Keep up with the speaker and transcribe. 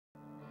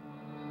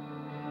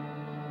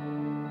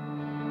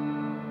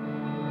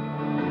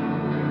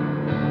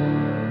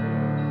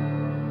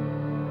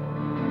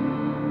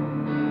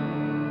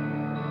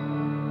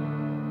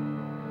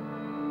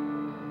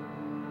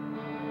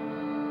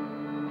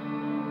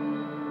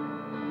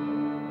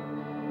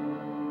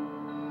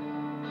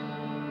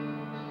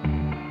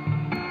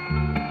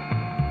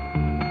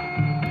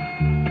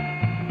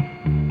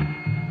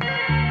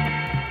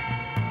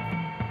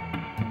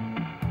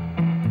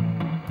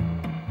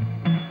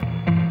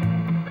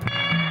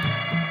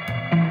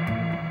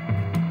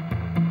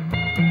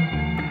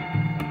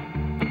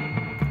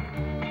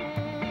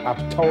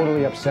I'm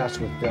totally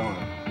obsessed with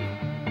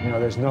Dylan. You know,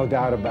 there's no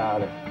doubt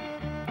about it.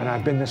 And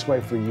I've been this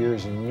way for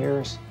years and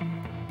years.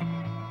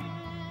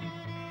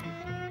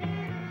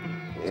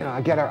 You know, I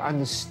get an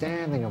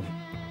understanding of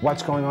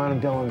what's going on in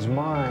Dylan's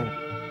mind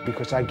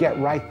because I get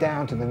right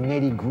down to the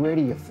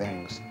nitty-gritty of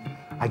things.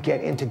 I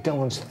get into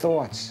Dylan's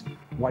thoughts,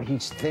 what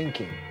he's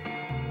thinking.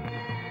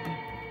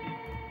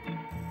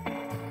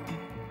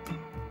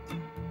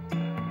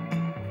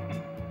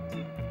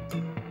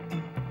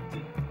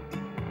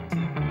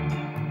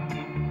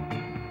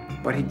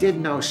 But he did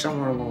know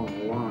somewhere along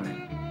the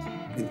line,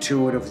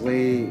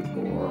 intuitively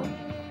or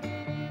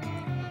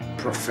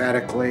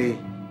prophetically,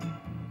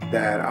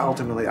 that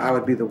ultimately I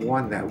would be the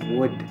one that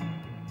would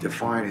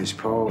define his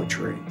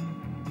poetry.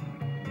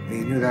 And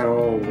he knew that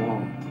all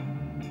along.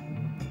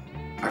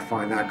 I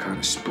find that kind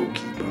of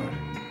spooky, but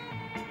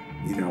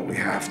you know, we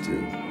have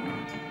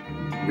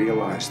to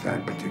realize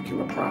that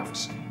particular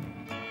prophecy.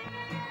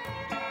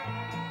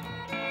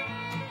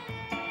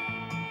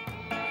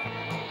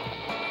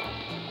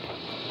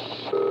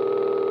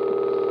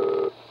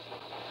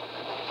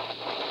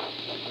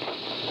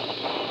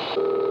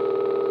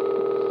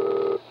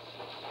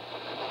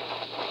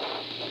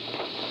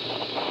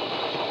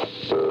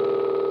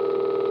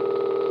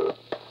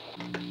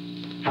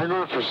 Hang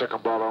on for a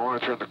second, Bob. I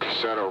want to turn the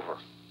cassette over.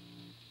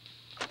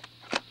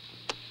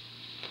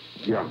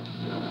 Yeah.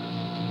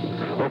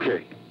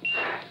 Okay.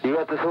 You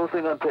got this whole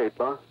thing on tape,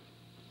 huh?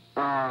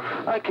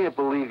 I can't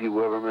believe you,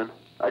 Weberman.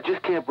 I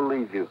just can't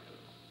believe you.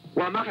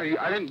 Well, I'm not gonna.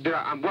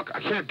 I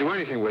can't do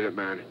anything with it,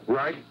 man.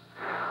 Right?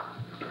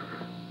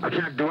 I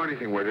can't do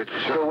anything with it.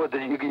 So what?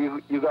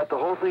 You got the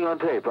whole thing on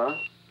tape, huh?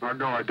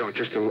 No, I don't.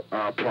 Just a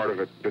part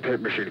of it. The tape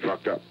machine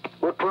fucked up.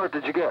 What part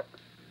did you get?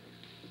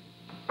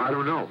 I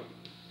don't know.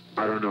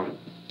 I don't know.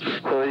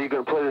 So are you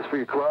gonna play this for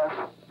your class?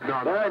 No,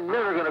 I'm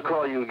never gonna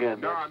call you again.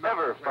 No, I'm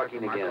never not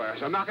fucking my again. Class.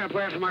 I'm not gonna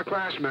play it for my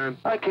class, man.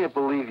 I can't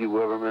believe you,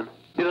 Weberman.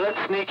 You know,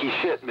 that's sneaky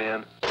shit,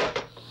 man.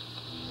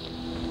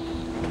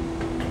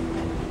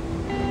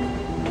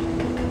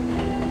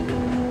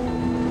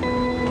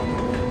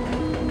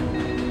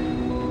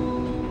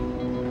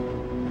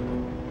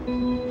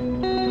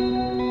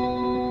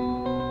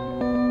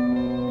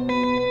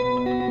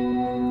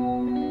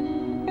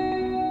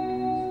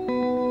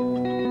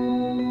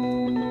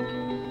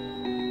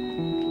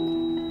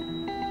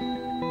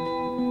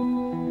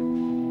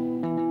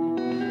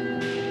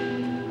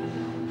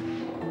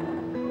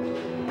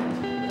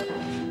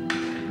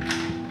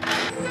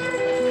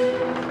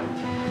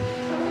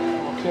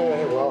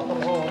 Okay,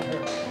 welcome home.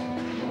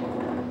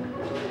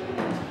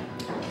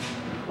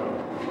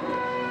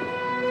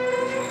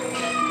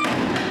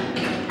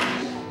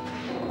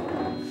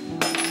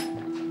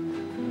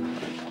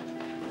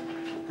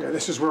 Yeah,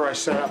 this is where I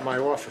set up my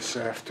office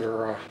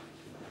after,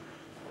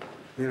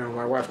 you know,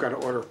 my wife got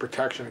an order of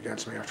protection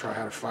against me after I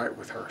had a fight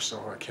with her,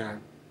 so I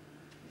can't,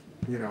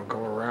 you know,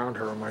 go around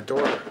her and my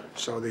daughter.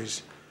 So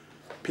these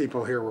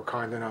people here were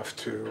kind enough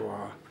to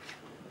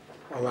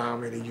allow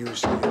me to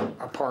use the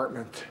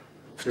apartment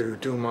to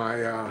do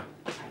my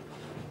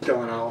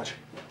Dylanology.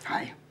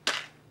 Hi.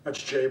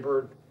 That's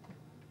Jaybird.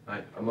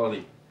 Hi, I'm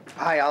Ollie.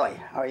 Hi, Ollie.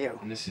 How are you?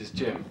 And this is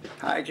Jim.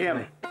 Hi,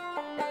 Jim.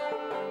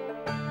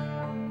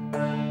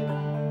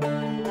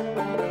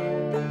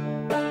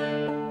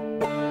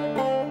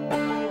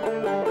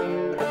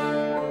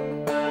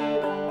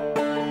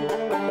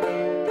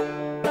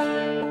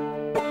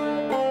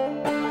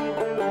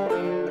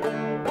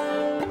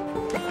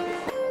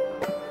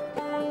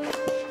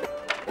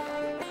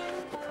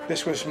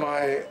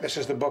 This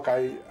is the book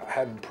I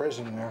had in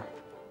prison there.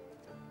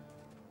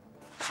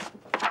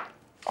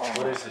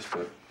 What is this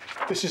book?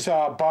 This is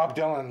Bob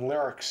Dylan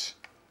lyrics.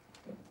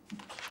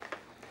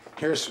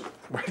 Here's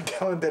where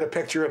Dylan did a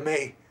picture of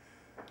me.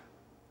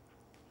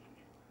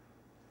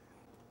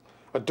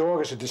 A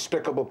dog is a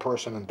despicable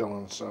person in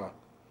Dylan's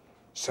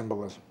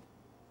symbolism.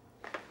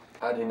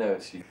 How do you know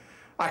it's you?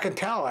 I can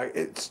tell.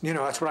 It's, you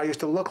know, that's what I used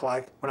to look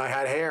like when I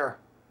had hair.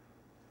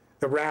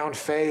 The round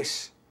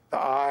face, the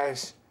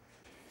eyes.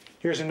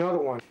 Here's another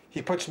one.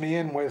 He puts me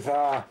in with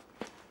a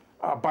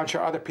bunch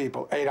of other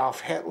people. Adolf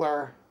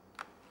Hitler,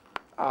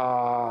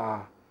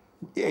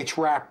 H.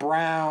 Rap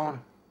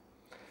Brown,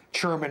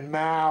 Chairman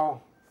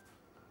Mao,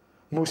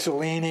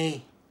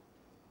 Mussolini.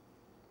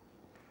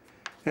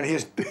 And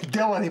he's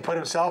Dylan, he put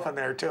himself in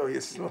there too.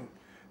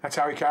 That's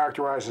how he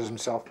characterizes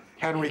himself.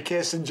 Henry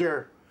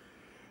Kissinger.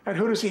 And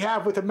who does he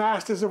have with the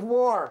Masters of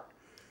War?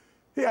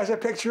 He has a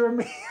picture of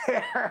me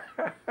there.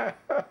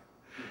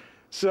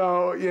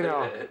 So, you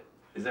know.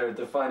 Is there a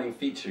defining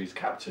feature he's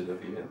captured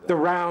of you? The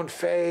round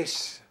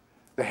face,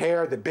 the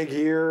hair, the big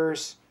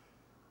ears,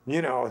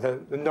 you know, the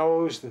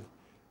nose,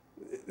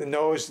 the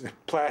nose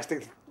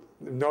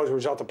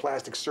result of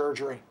plastic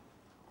surgery.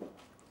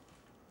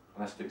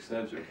 Plastic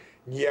surgery?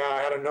 Yeah,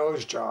 I had a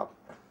nose job.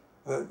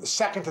 The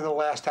second to the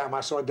last time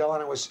I saw Dylan,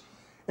 it was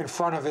in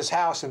front of his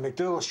house in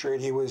McDougal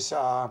Street. He was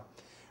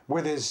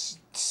with his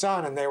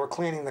son, and they were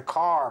cleaning the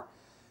car.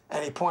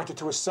 And he pointed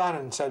to his son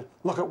and said,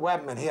 "Look at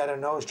Webman, he had a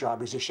nose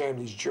job. He's ashamed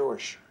he's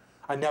Jewish."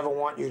 I never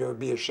want you to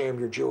be ashamed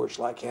you're Jewish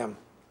like him.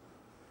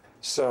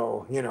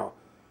 So, you know,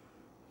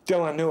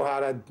 Dylan knew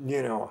how to,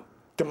 you know,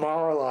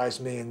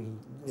 demoralize me and,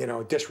 you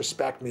know,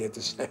 disrespect me at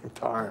the same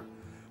time.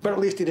 But at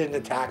least he didn't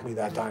attack me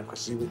that time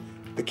because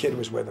the kid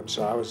was with him,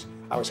 so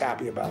I was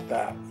happy about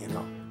that, you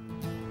know.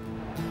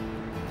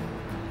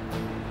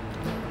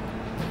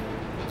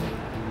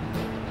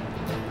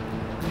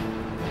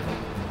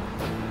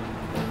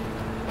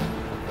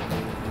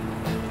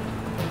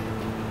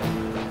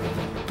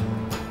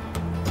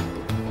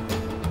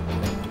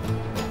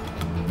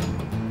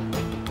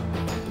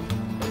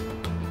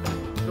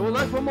 Well,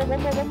 let's one more.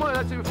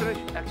 Let's see if we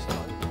finish.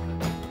 Excellent.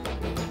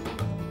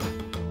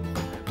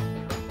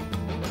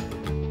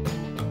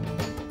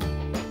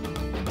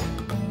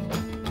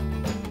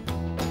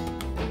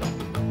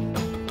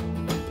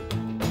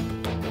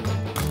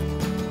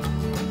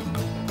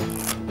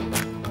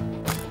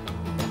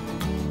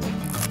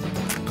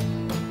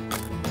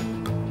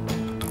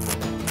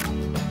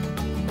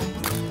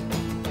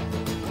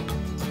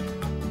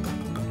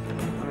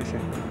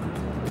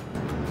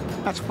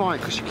 That's fine,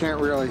 because you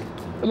can't really...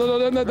 No,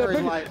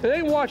 light. it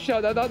ain't washed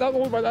out. That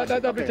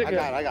particular.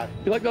 I got it.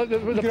 You like the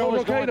pose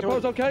okay? The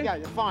pose okay? Yeah,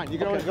 you're fine. You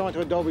can always go into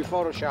Adobe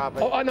Photoshop.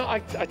 Oh, I know. I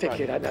take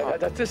it. I know.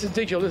 This is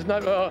digital. This is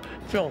not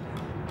film.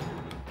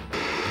 So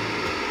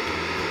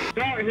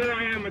here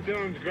I am at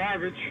Dylan's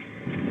garbage.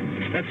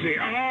 Let's see.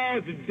 Oh,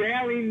 the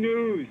Daily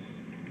News.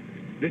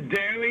 The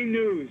Daily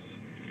News.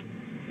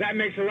 That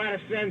makes a lot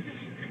of sense.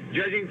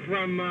 Judging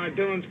from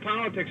Dylan's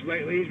politics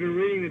lately, he's been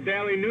reading the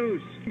Daily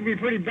News. It can be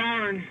pretty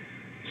barren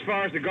as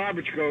far as the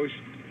garbage goes.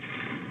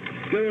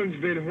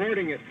 Dylan's been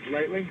hoarding it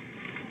lately.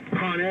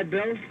 Con Ed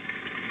bill.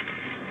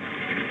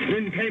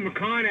 Didn't pay my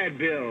Con Ed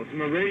bill.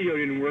 My radio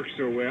didn't work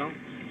so well.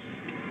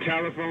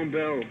 Telephone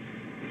bill.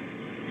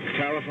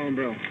 Telephone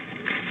bill.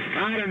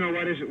 I don't know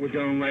what is it with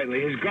Dylan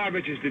lately. His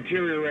garbage has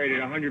deteriorated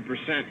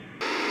 100%.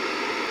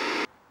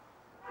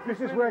 This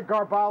is where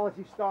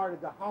garbology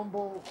started, the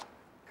humble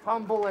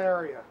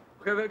area.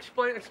 Okay, but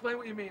explain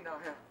what you mean now.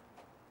 Here.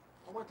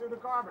 I went through the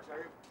garbage.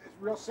 It's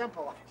real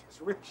simple. I just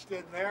reached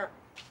in there.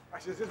 I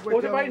said, "This is where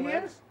Was it Dylan right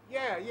here? lives."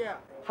 Yeah, yeah.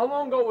 How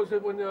long ago was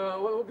it when? It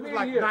was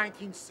like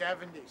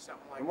 1970,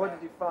 something like that. And what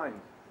did you find?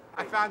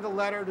 I found a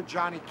letter to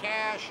Johnny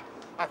Cash.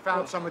 I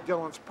found some of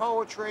Dylan's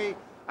poetry.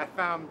 I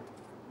found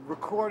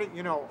recording,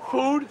 you know,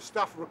 food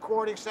stuff,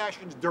 recording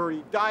sessions,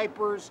 dirty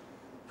diapers,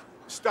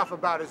 stuff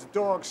about his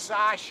dog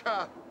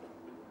Sasha.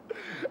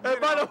 And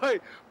by the way,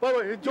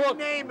 his dog.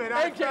 You name it.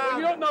 Hey,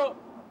 you don't know.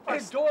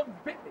 His dog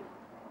bit me.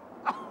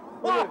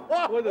 What's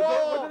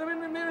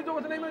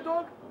the name of the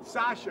dog?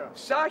 Sasha.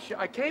 Sasha.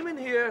 I came in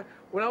here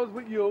when I was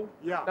with you.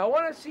 Yeah. Now I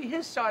want to see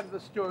his side of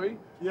the story.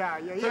 Yeah.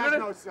 He has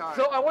no side.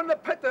 So I wanted to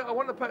pet the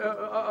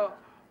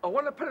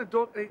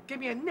dog. And it gave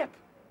me a nip.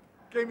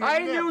 I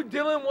knew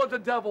Dylan was the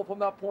devil from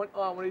that point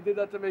on when he did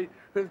that to me.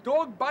 His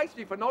dog bites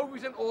me for no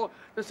reason or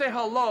to say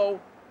hello,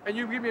 and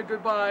you give me a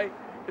goodbye.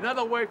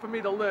 Another way for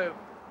me to live,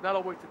 not a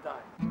way to die.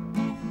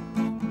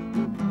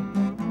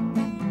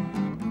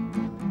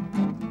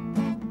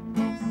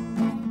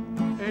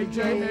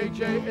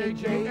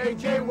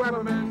 AJ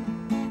Weberman.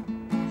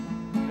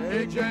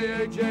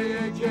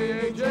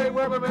 AJ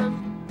Weberman.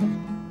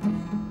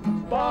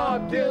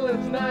 Bob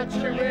Dylan's not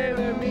your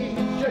enemy,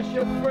 he's just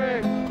your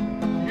friend.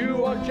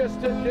 You are just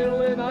a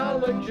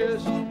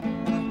Dylanologist.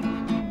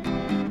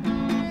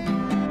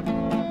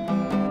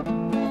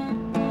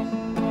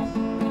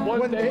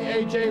 One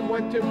day AJ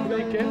went to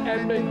Lincoln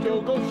and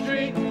McDougal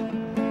Street,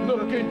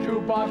 looking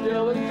through Bob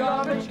Dylan's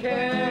garbage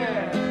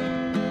can.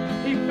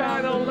 He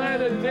found a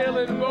letter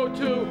Dylan wrote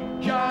to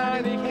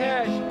Johnny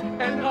Cash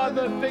and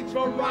other things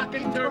for rock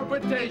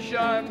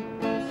interpretation.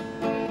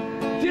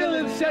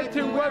 Dylan said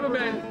to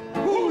Weberman,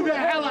 "Who the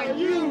hell are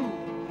you?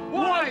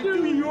 Why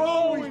do you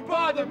always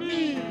bother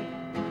me?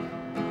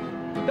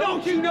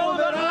 Don't you know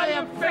that I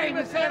am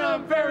famous and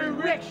I'm very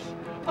rich?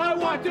 I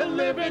want to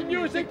live in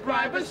music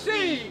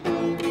privacy."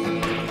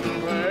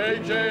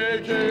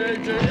 AJ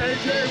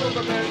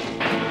Weberman.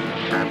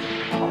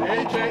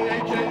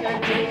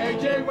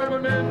 AJ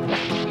Weberman.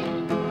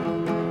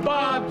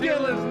 Bob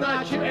Dylan's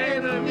not your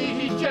enemy,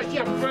 he's just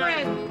your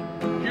friend.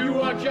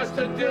 You are just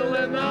a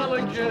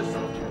Dylanologist.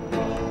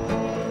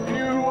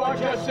 You are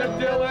just a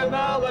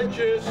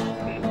Dylanologist.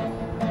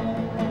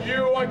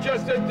 You are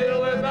just a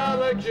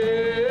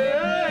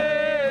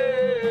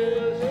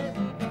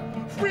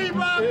Dylanologist. Free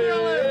Bob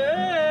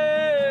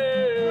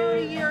Dylan!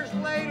 30 years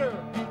later.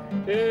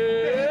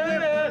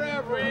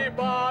 Free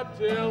Bob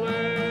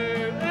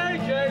Dylan.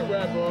 AJ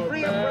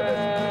Weberman.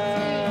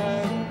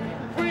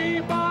 Free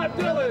Bob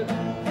Dylan.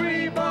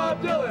 Free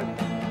Bob Dylan.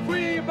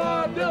 Free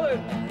Bob Dylan.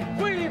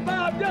 Free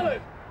Bob Dylan.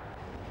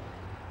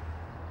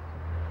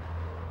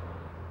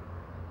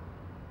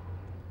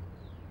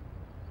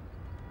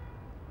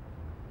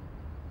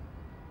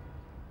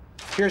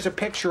 Here's a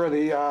picture of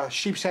the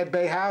Sheepshead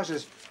Bay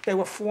houses. There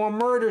were 4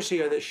 murders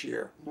here this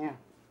year. Yeah.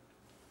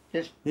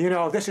 You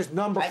know, this is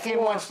number 4. I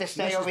came once to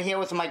stay over here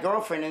with my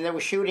girlfriend, and they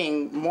were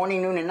shooting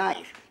morning, noon, and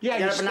night. Yeah, I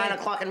you got up at 9 stayed-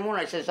 o'clock in the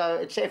morning. I says,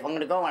 it's safe. I'm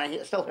going to go, and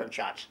I still heard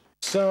shots.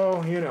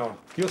 So, you know,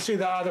 you'll see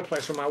the other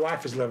place where my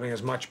wife is living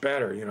is much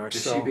better, you know.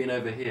 Has so, she been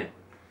over here?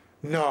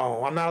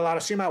 No, I'm not allowed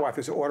to see my wife.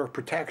 There's an order of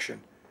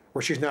protection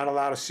where she's not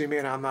allowed to see me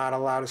and I'm not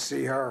allowed to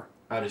see her.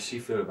 How does she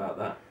feel about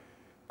that?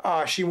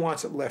 She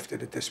wants it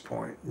lifted at this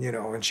point, you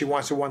know, and she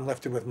wants the one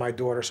lifted with my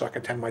daughter so I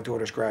can attend my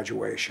daughter's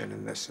graduation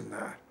and this and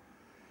that.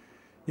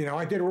 You know,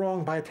 I did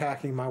wrong by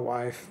attacking my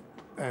wife,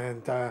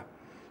 and,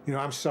 you know,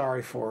 I'm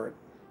sorry for it.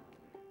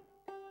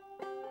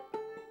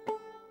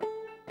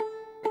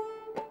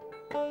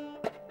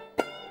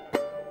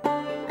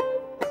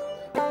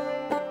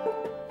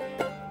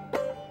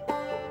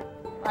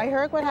 I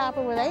heard what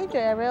happened with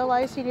AJ. I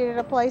realized he needed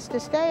a place to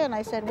stay, and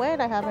I said, wait,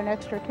 I have an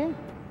extra key.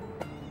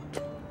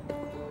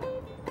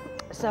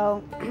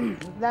 So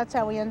that's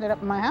how we ended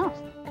up in my house.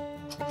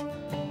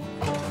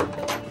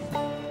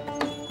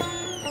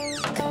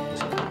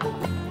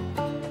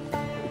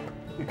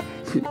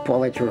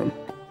 Paulette's room.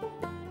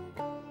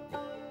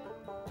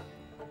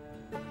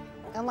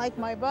 And like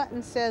my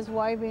button says,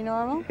 why be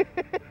normal?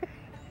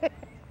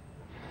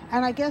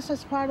 And I guess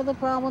that's part of the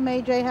problem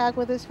AJ had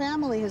with his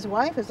family. His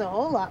wife is a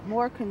whole lot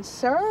more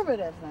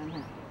conservative than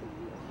him.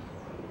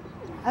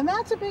 And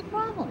that's a big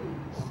problem.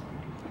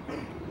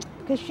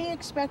 Because she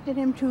expected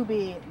him to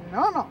be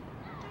normal.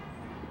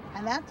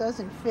 And that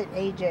doesn't fit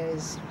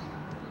AJ's.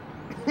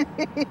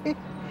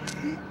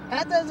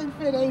 That doesn't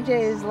fit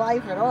AJ's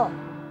life at all.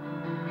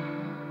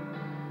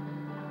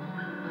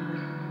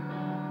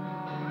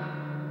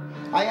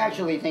 I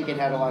actually think it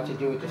had a lot to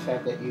do with the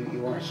fact that you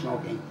weren't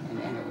smoking, and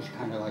it was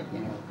kind of like, you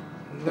know.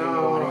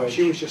 No,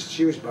 she was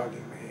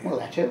bugging me. Well,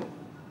 that too.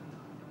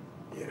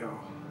 You know,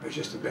 it was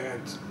just a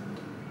bad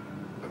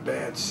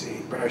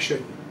scene, but I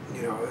shouldn't,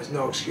 you know, there's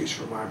no excuse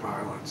for my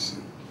violence.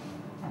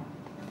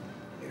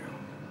 You know,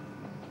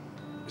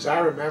 as I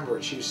remember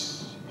it,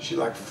 she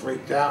like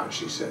freaked out and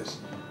she says,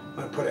 I'm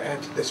gonna put an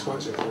end to this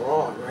one's in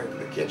raw and right to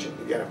the kitchen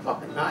to get a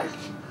fucking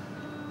knife.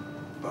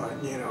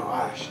 But, you know,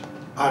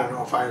 I don't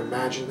know if I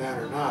imagined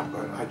that or not,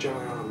 but I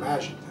generally don't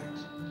imagine things.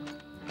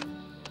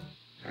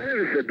 I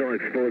never said don't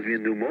expose me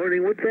in New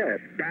Morning. What's that?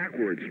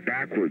 Backwards.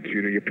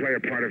 You know, you play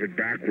a part of it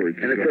backwards.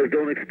 And it says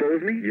don't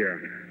expose me? Yeah.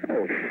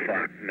 Oh,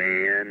 fuck,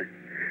 man.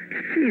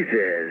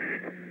 Jesus.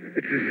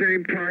 It's the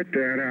same part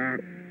that,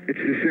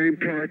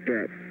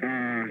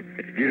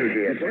 you know,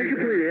 Yeah, why don't you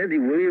play the Andy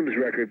Williams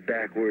record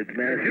backwards,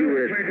 man? See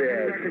what it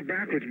says. record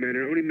backwards, man.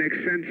 It only makes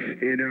sense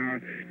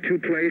in two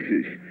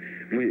places.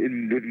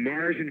 With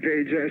Mars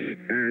invades us,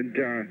 and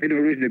ain't no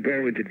reason to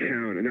go into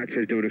town, and that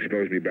says don't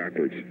expose me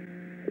backwards.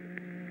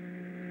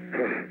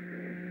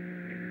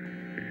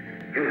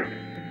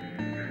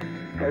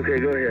 Okay,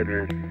 go ahead,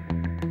 man.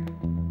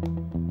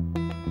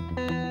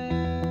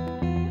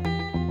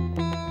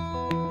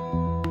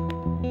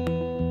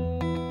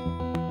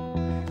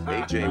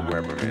 AJ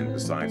Weberman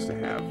decides to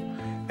have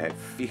a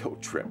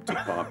field trip to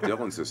Bob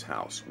Dylan's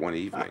house one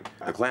evening.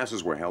 The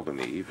classes were held in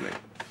the evening.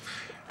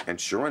 And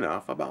sure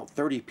enough, about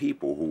 30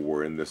 people who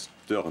were in this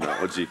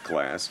Dylanology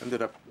class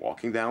ended up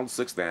walking down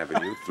 6th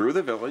Avenue through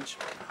the village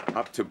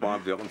up to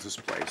Bob Dylan's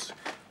place,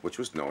 which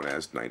was known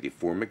as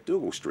 94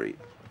 McDougal Street.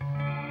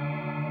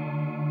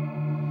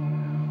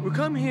 We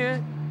come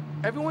here,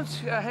 everyone's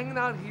hanging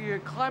out here,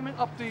 climbing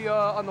up the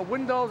on the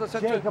windows,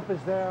 etc. Jacob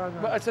is there.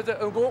 Etc.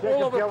 Go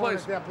all over the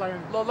place,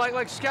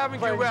 like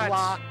scavenger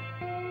rats.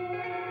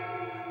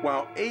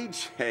 While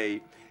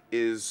AJ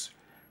is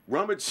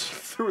rummaging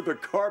through the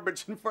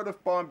garbage in front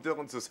of Bob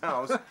Dylan's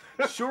house,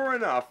 sure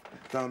enough,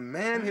 the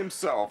man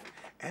himself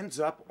ends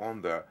up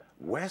on the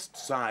west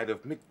side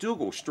of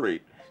McDougal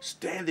Street,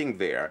 standing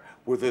there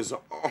with his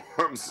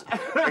arms,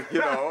 you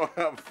know,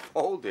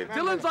 folded.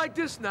 Dylan's like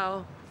this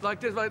now, like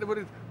this, like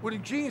with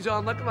his jeans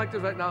on, looking like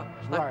this right now.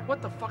 Like, Right.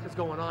 what the fuck is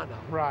going on now?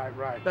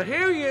 Right. Now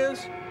here he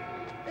is,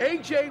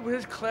 AJ with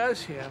his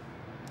class here.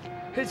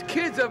 His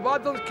kids,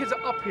 Bob Dylan's kids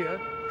are up here.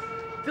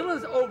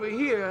 Dylan's over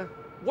here.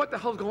 What the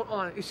hell's going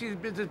on? You see,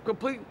 there's a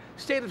complete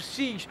state of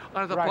siege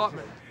on his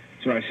apartment.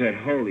 So I said,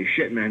 holy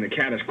shit, man, the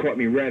cat has caught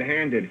me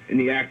red-handed in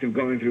the act of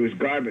going through his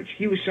garbage.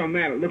 He was so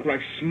mad, it looked like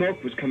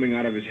smoke was coming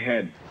out of his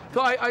head.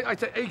 So I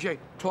said, AJ,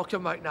 talk to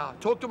him right now.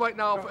 Talk to him right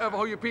now, forever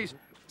hold your peace.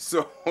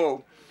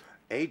 So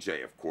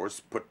AJ, of course,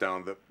 put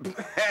down the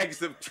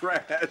bags of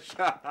trash.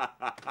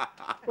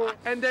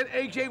 And then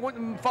AJ went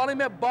and finally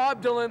met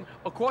Bob Dylan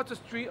across the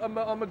street on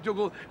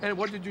McDougal, and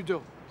what did you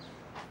do?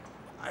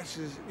 I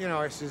says,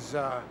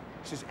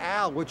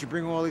 Al, what'd you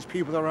bring all these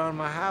people around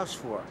my house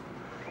for?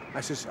 I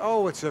says,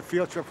 oh, it's a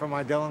field trip for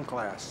my Dylan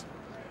class.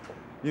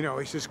 You know,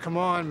 he says, come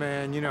on,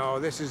 man, you know,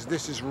 this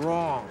is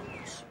wrong.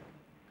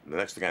 The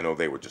next thing I know,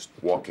 they were just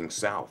walking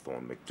south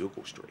on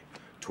McDougal Street,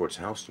 towards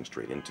Houston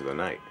Street, into the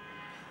night.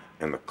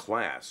 And the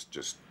class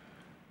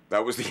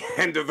that was the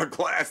end of the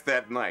class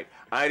that night.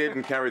 I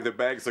didn't carry the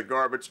bags of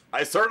garbage.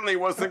 I certainly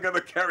wasn't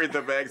gonna carry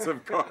the bags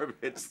of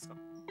garbage.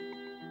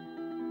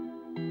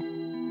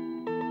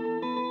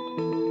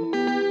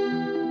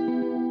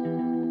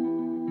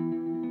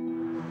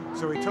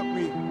 So he took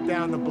me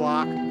down the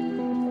block,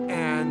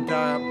 and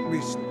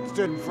we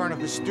stood in front of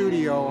the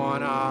studio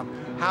on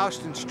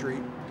Houston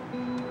Street.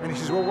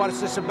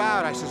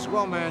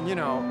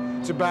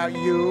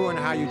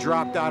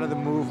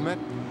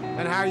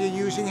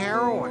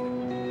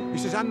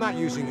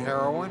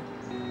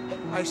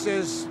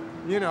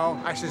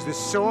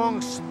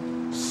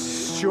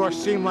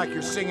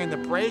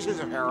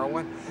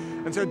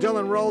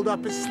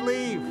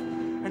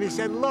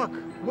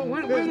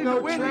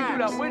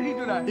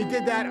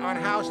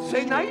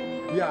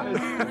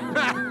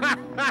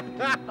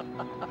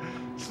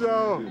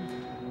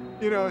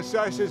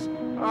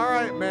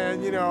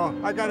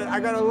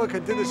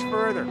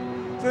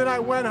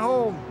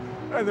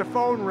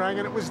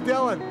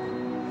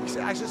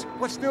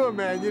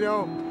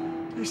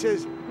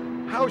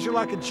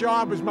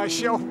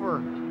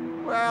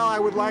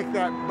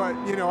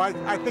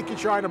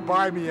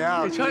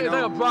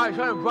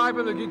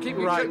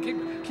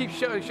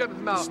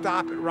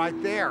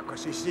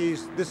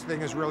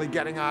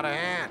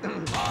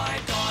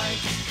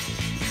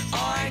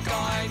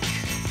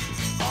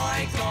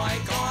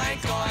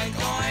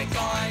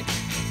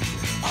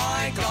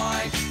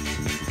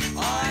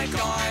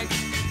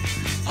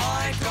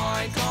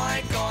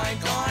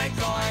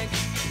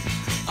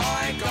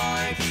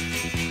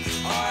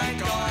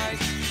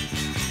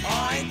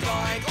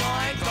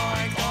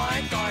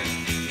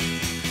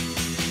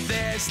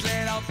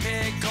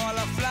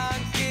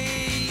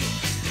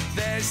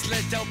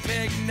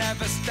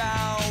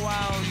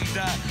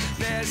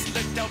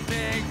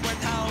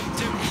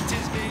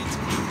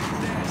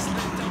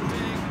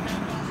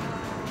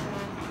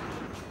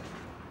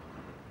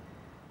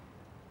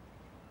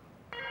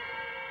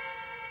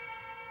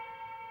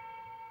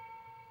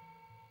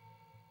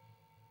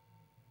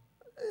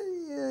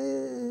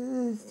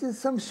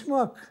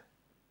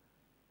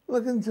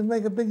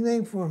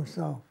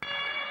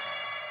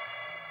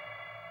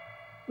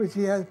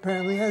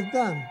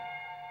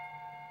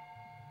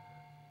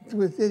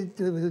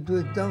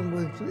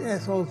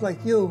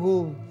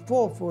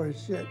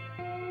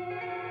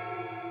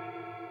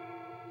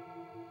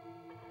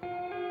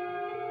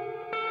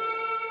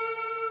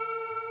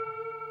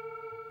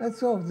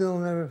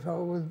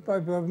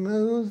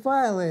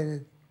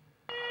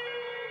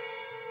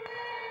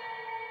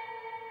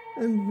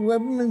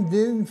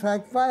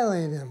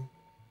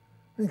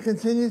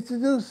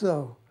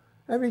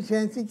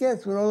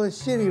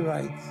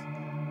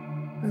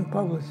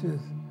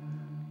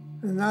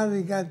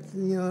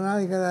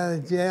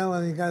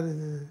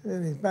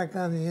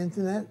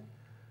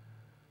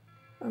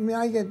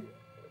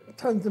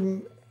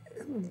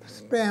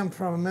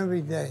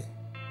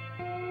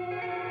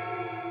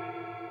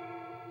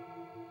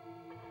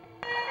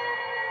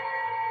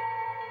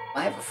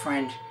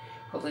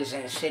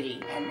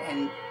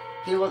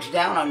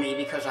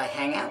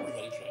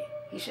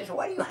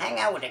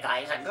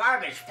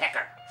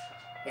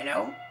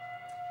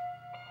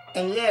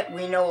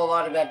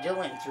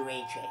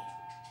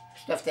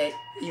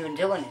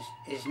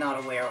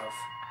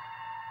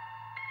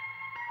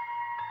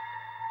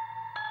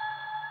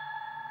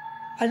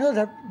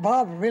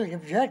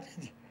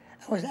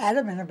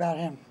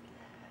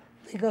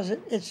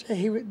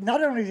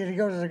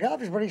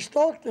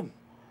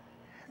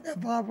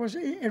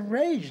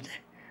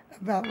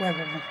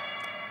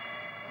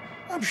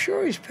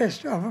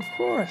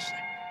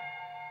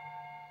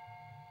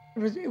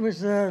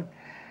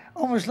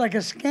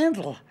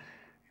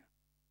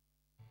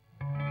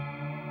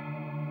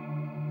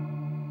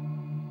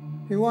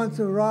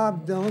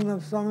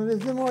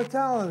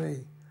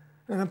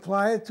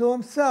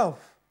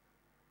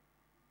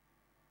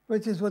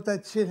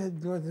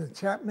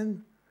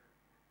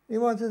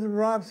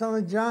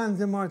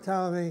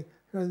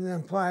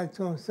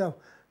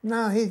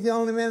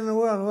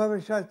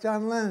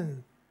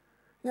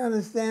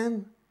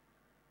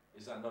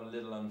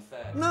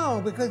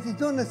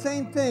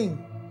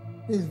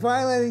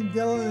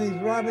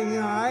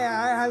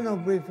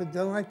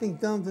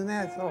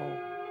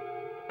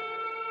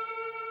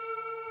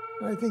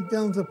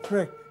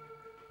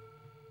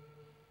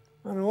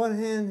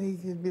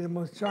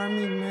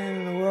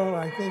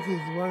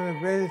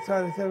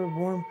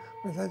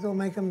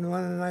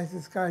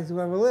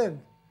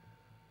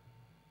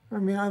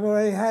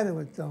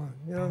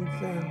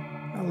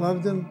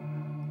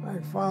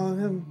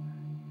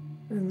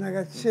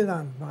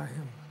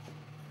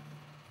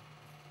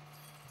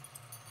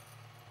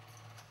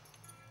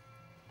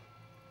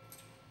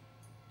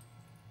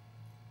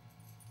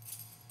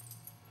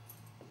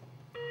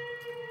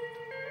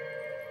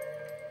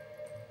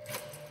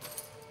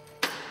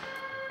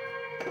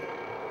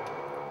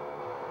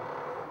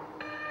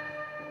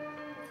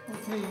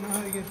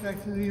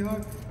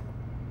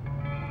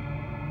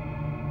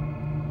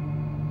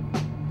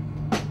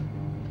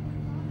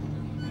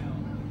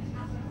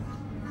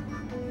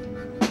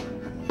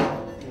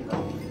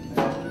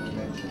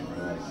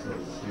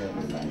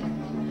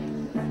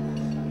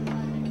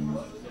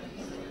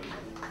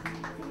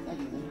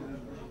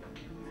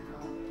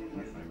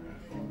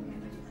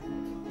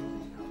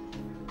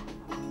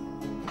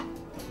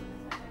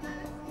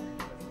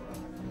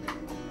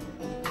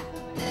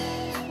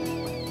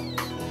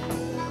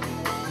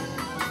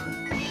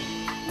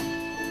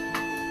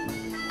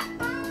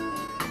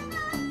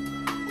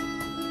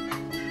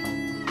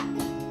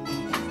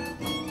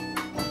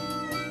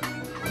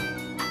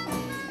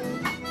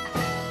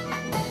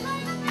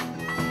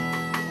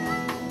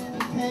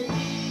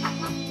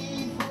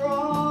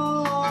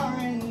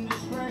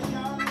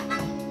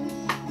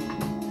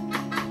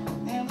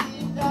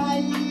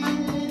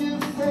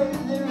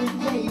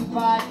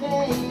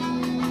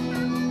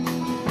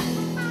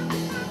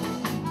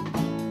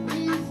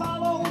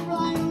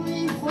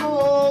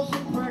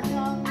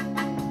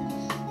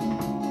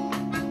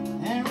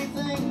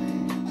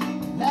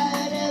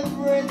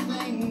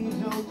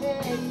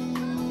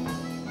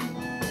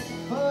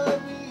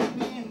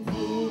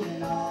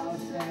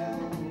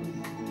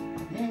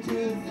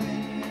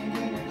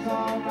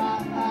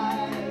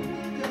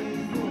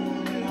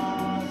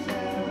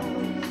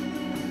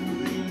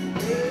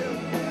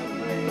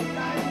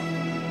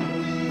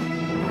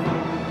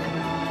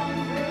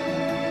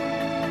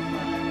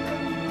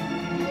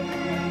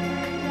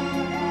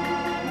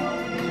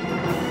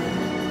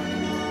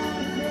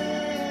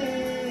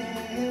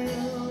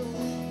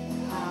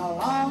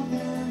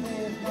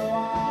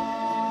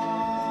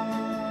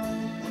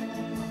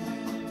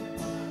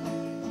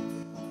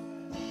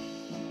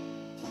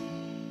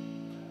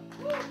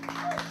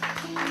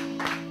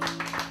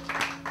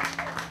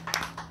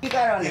 You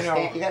gotta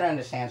understand. You gotta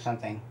understand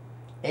something.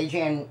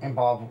 AJ and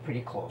Bob were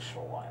pretty close for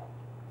a while,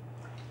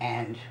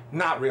 and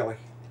not really.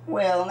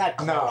 Well, not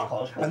close. No,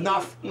 close, but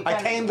enough. You I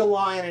tamed the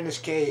lion in his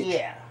cage.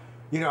 Yeah.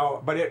 You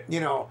know, but it. You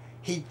know,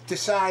 he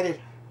decided.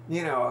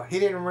 You know, he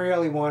didn't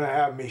really want to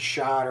have me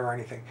shot or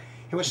anything.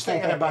 He was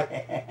thinking about.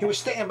 He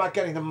was thinking about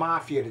getting the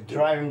mafia to do.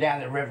 Drive him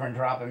down the river and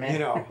drop him in. You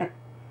know.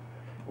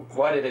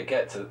 Why did it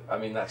get to? I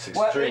mean, that's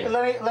extreme.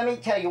 Well, let me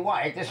tell you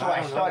why. This is what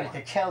I started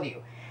to tell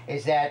you.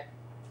 Is that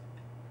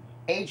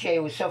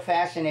AJ was so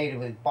fascinated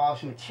with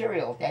Bob's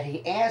material that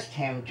he asked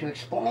him to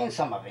explain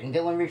some of it, and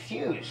Dylan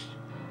refused.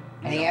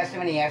 And he asked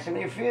him, and he asked him,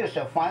 and he refused.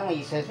 So finally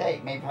he says, hey,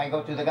 maybe if I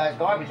go through the guy's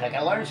garbage, I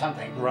can learn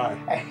something. Right.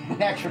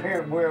 And that's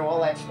where all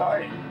that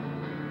started.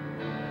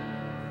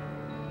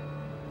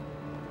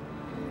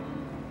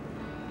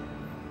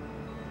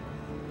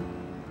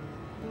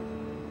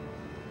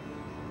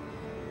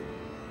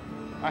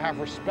 I have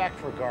respect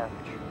for garbage.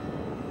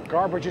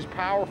 Garbage is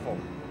powerful.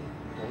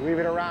 Leave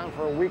it around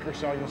for a week or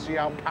so, you'll see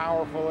how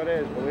powerful it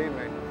is, believe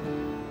me.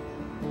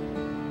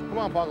 Come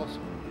on, Buggles.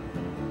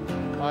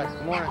 All right,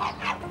 good morning.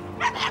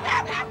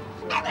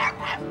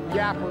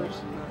 Yappers.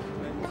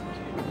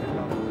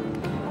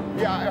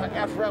 Yeah,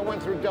 after I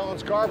went through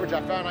Dylan's garbage, I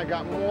found I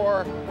got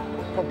more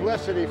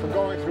publicity for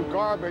going through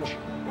garbage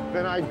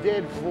than I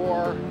did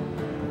for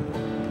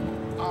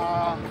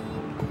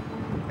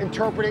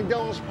interpreting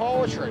Dylan's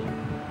poetry.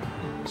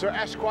 So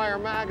Esquire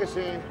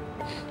magazine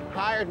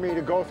hired me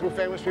to go through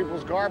famous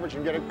people's garbage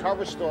and get a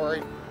cover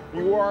story.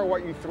 You are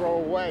what you throw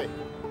away.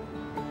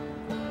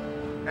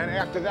 And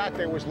after that,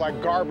 there was like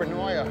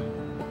garbanoia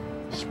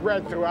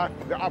spread throughout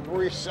the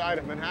Upper East Side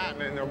of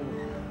Manhattan and the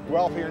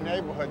wealthier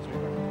neighborhoods.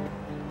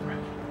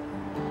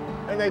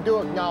 And they do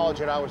acknowledge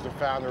that I was the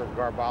founder of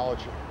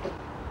garbology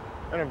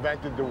and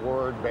invented the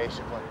word,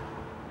 basically.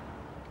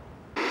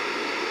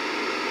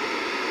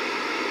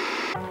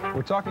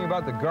 We're talking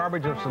about the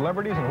garbage of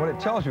celebrities and what it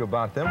tells you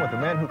about them with the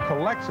man who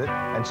collects it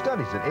and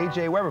studies it,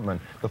 AJ Weberman.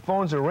 The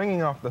phones are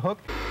ringing off the hook.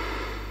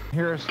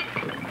 Here's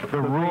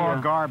the raw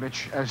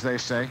garbage, as they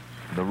say.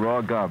 The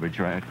raw garbage,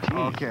 right?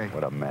 Jeez, okay.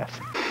 What a mess.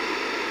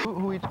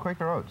 Who eats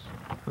Quaker Oats?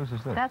 Who's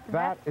this?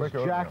 That is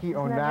Jackie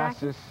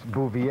Onassis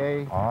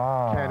Bouvier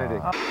Kennedy.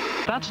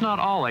 That's not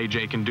all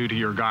AJ can do to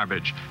your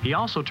garbage. He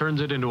also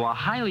turns it into a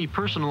highly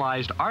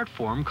personalized art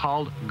form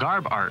called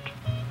garb art.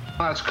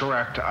 That's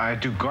correct. I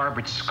do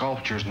garbage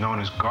sculptures known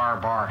as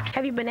garb art.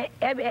 Have you been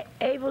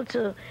able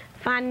to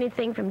find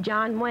anything from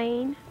John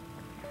Wayne?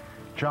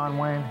 John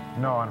Wayne?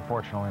 No,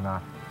 unfortunately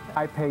not.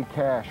 I pay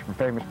cash from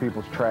famous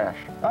people's trash.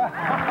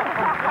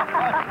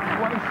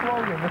 What a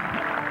slogan.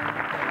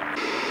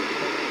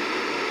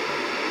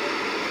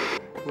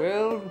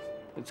 Well,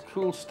 it's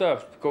cool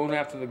stuff, going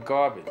after the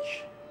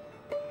garbage.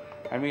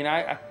 I mean,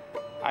 I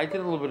did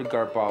a little bit of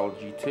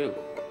garbology, too.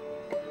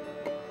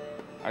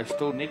 I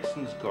stole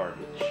Nixon's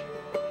garbage.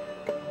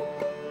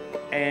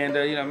 And,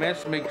 you know, I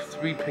managed to make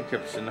 3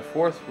 pickups. In the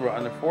fourth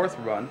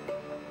run,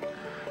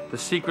 the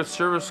Secret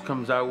Service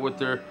comes out with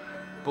their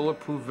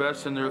bulletproof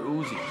vests and their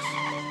Uzis,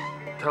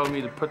 telling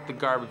me to put the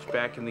garbage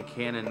back in the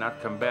can and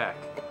not come back.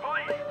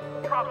 Police,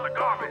 drop the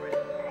garbage.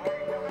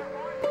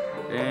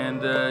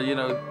 And, you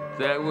know,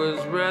 that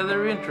was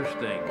rather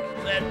interesting.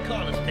 That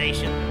corner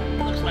station.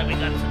 Looks like we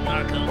got some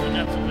narcos. We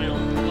got some real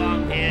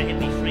long hair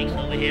hippie freaks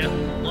over here.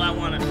 Well, I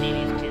want to see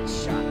these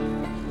kids shot.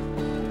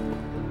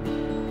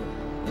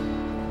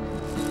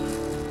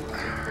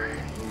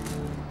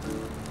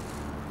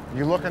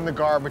 You look in the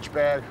garbage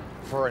bag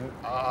for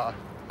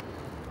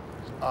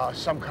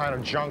some kind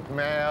of junk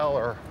mail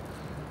or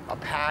a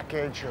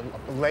package,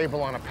 a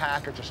label on a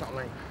package or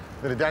something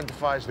that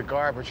identifies the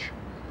garbage.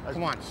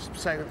 Come on,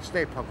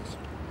 stay Puggles.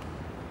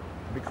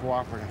 Be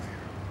cooperative.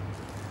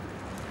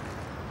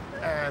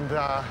 And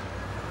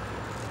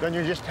then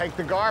you just take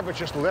the garbage,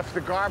 just lift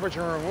the garbage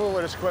and remove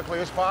it as quickly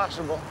as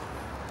possible.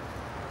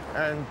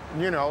 And,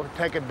 you know,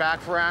 take it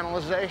back for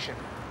analyzation.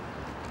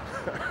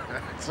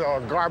 So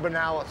a garb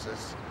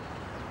analysis,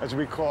 as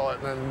we call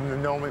it in the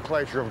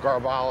nomenclature of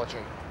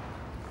garbology.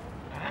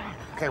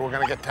 Okay, we're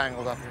gonna get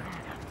tangled up here.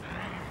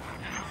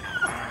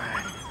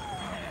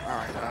 All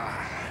right.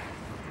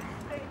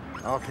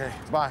 Okay,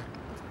 bye.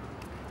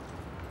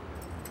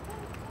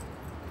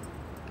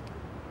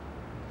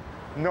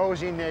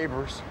 Nosy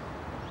neighbors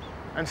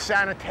and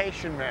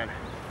sanitation men.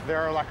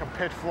 They're like a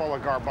pit full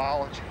of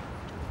garbology.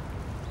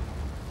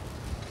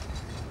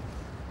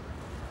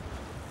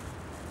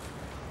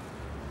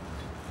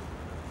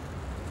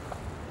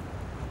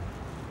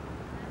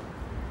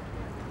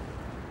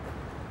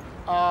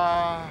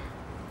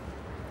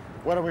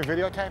 What are we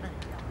videotaping?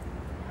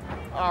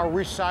 Our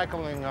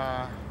recycling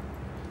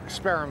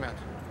experiment.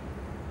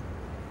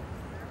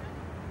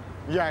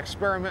 Yeah,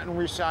 experiment in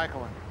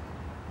recycling.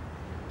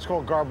 It's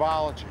called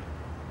garbology.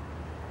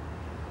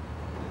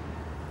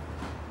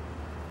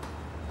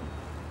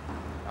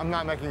 I'm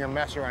not making a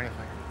mess or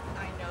anything.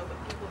 I know, but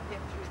people pick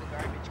through the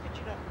garbage, but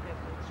you don't pick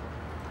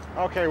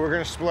through. Okay, we're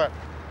gonna split.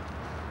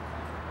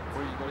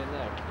 Where are you going in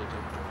there, AJ?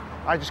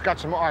 I just got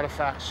some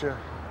artifacts here.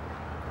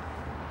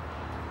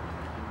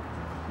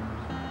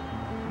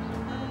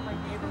 My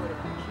neighbor would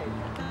appreciate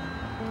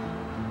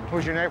that.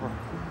 Who's your neighbor?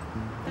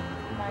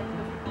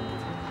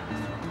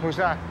 Who's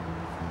that?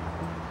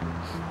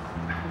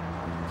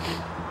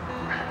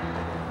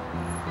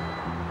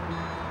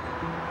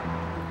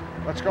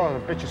 Let's go,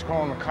 the bitch is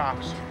calling the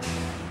cops.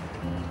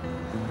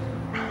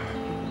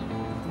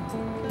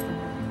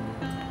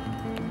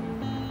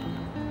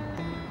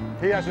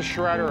 He has a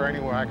shredder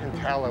anyway, I can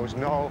tell. There was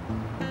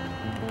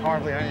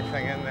hardly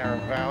anything in there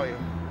of value.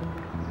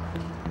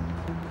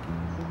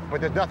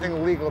 But there's nothing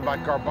illegal about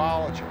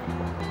garbology.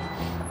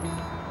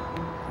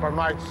 But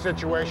my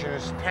situation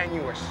is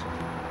tenuous.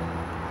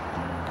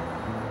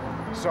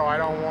 So I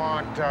don't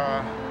want,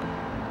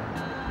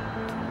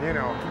 you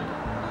know,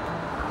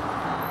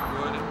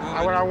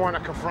 I don't want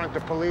to confront the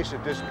police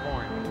at this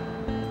point.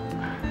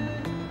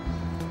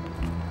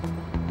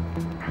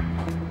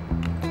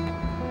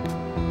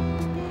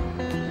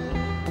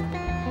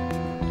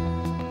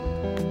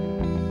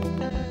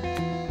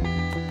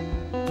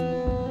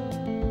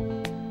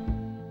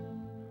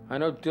 I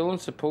know Dylan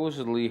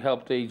supposedly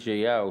helped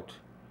AJ out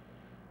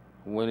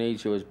when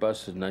AJ was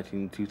busted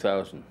in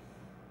 2000.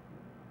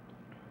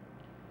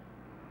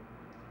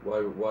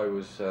 Why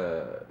was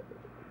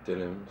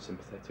Dylan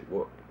sympathetic?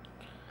 What?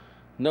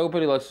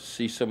 Nobody likes to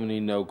see somebody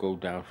you know go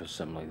down for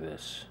something like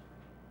this.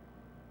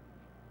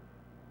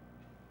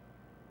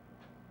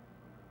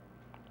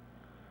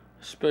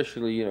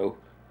 Especially, you know,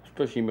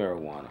 especially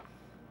marijuana.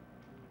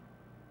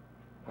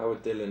 How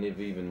would Dylan have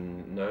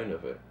even known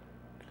of it?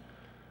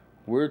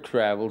 Word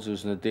travels, it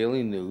was in the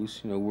Daily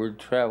News, you know, word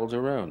travels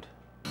around.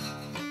 The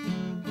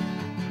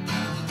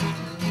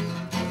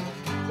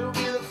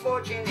wheel of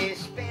fortune is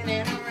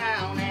spinning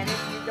around, and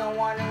if you don't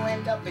want to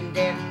end up in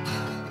debt,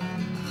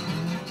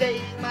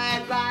 take my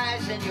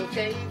advice and you'll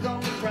take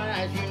home the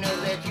prize. You know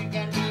that you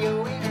can be a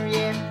winner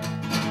yet.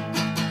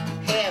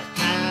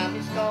 Halftime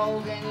is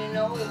called and you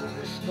know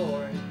the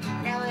score.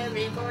 Now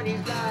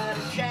everybody's got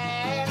a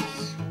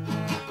chance.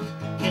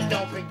 Just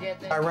don't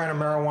forget that. I ran a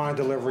marijuana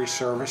delivery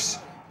service.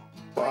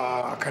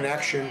 A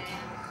connection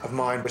of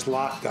mine was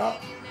locked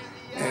up,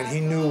 and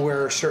he knew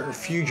where certain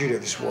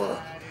fugitives were.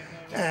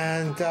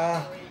 And,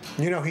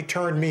 you know, he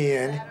turned me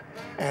in,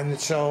 and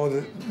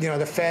so, you know,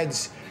 the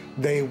feds,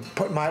 they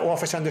put my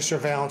office under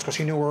surveillance because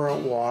he knew where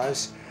it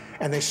was,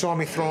 and they saw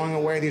me throwing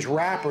away these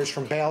wrappers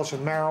from bales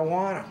of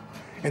marijuana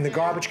in the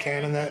garbage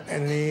can in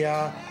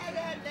the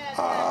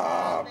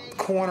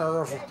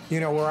corner of, you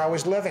know, where I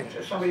was living.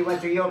 So somebody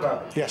went through your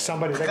garbage? Yeah,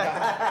 somebody, they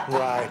got,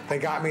 right, they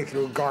got me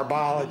through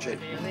garbology.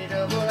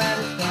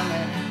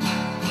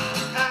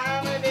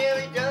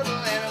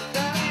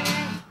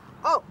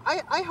 Oh,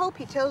 I hope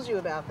he tells you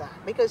about that,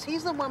 because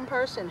he's the one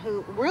person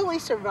who really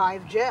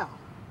survived jail.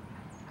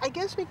 I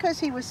guess because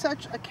he was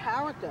such a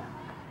character,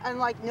 and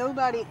like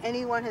nobody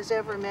anyone has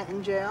ever met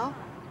in jail,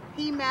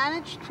 he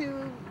managed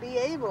to be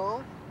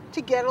able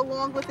to get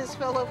along with his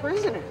fellow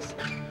prisoners.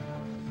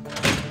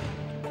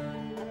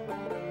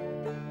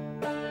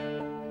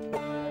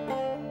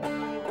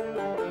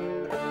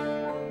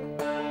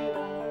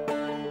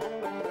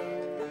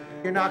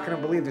 You're not going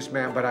to believe this,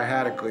 man, but I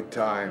had a good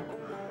time.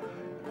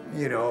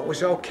 You know, it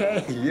was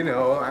okay, you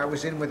know. I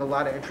was in with a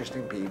lot of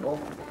interesting people.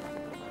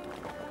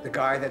 The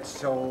guy that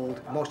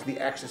sold most of the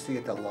ecstasy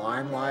at the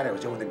Limelight, I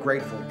was in with the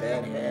Grateful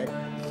Dead head.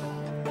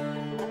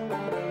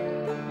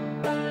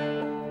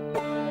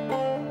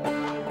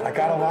 I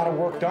got a lot of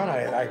work done.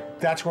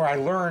 That's where I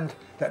learned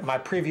that my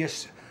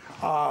previous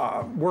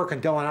work in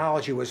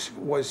Dylanology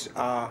was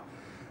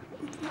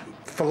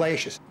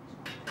fallacious.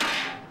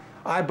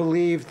 I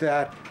believed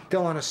that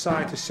Dylan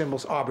assigned to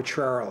symbols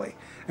arbitrarily.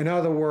 In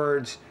other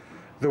words,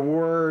 the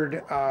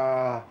word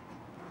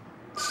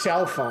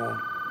cell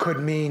phone could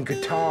mean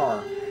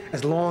guitar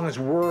as long as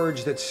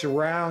words that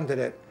surrounded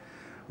it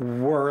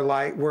were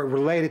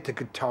related to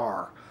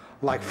guitar,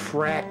 like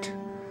fret,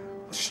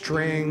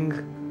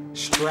 string,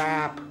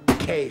 strap,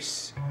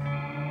 case.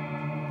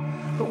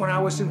 But when I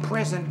was in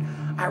prison,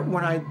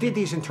 when I did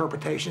these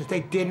interpretations,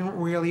 they didn't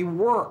really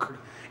work.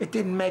 It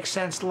didn't make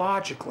sense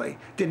logically.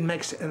 It didn't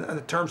make sense in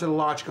the terms of the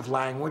logic of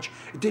language.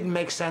 It didn't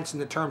make sense in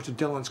the terms of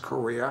Dylan's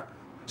career.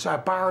 So I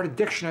borrowed a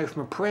dictionary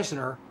from a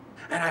prisoner,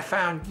 and I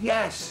found,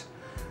 yes,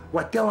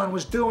 what Dylan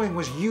was doing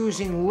was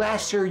using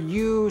lesser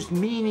used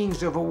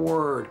meanings of a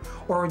word,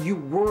 or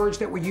words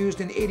that were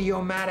used in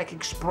idiomatic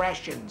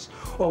expressions,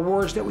 or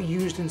words that were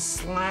used in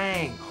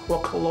slang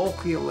or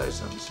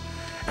colloquialisms.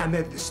 And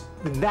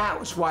that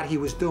was what he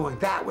was doing.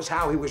 That was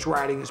how he was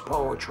writing his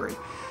poetry.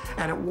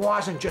 And it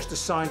wasn't just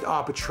assigned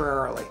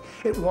arbitrarily.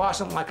 It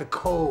wasn't like a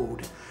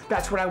code.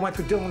 That's what I went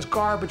through Dylan's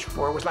garbage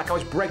for. It was like I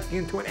was breaking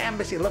into an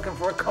embassy looking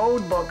for a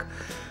code book.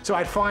 So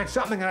I'd find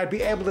something and I'd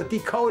be able to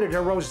decode it,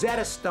 a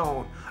Rosetta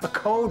Stone, a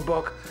code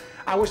book.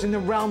 I was in the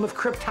realm of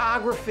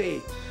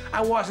cryptography.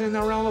 I wasn't in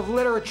the realm of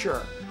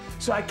literature.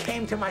 So I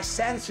came to my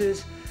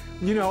senses,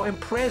 you know, in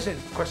prison.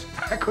 Of course,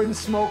 I couldn't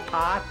smoke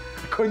pot,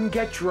 I couldn't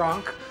get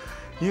drunk,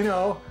 you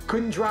know,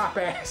 couldn't drop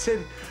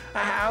acid.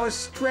 I was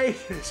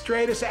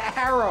straight as an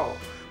arrow.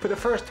 for the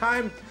first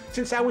time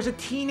since I was a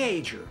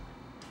teenager.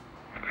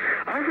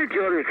 I think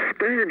you ought to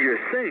expand your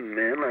thing,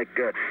 man. Like,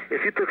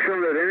 if you took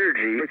some of that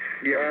energy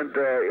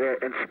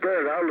and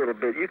spread it out a little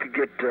bit, you could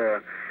get,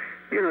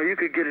 you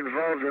could get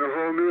involved in a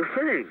whole new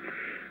thing.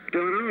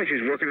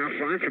 Dylanologist is working out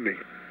fine for me.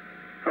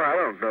 Well, I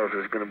don't know if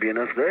there's going to be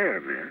enough there,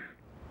 man.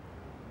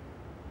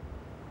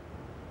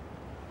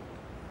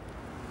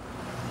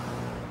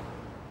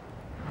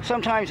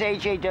 Sometimes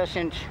AJ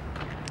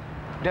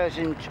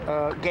doesn't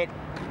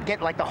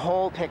get like the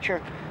whole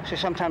picture, so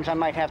sometimes I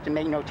might have to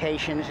make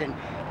notations and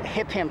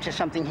hip him to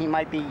something he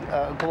might be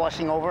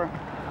glossing over,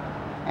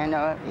 and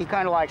he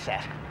kind of likes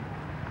that.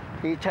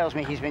 He tells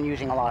me he's been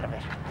using a lot of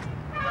it.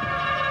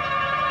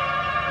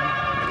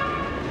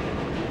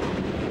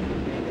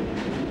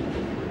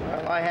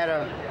 I had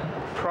a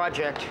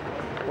project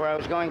where I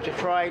was going to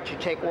try to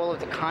take all of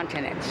the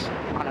continents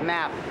on a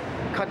map,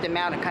 cut them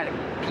out and kind of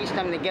piece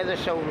them together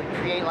so it would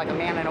create like a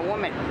man and a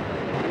woman.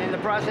 And in the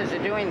process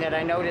of doing that,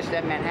 I noticed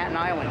that Manhattan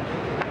Island,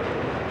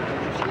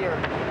 which is here,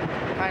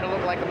 kind of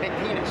looked like a big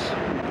penis.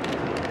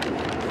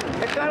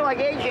 It's kind of like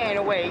AJ in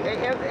a way.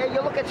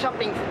 You look at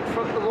something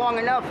for long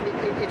enough,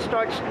 it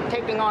starts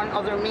taking on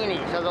other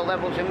meanings, other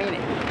levels of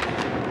meaning.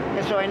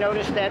 And so I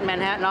noticed that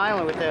Manhattan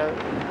Island with the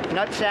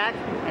nutsack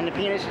and the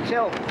penis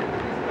itself.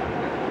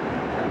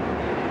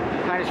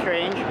 Kind of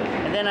strange.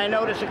 And then I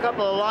noticed a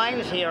couple of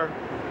lines here,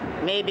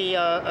 maybe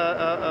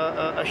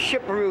a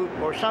ship route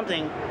or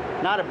something,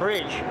 not a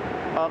bridge,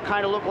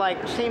 kind of look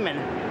like semen.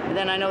 And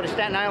then I noticed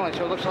Staten Island,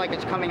 so it looks like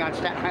it's coming on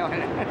Staten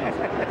Island.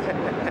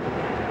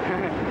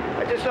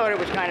 I just thought it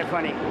was kind of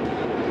funny.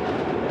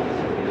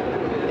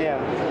 Yeah.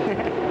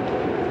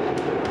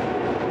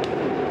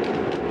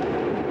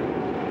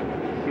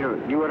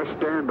 You ought to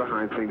stand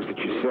behind things that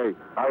you say.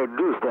 I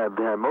do stand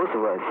behind most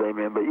of what I say,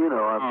 man, but you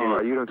know,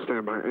 you don't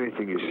stand behind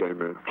anything you say,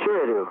 man. Sure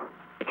I do.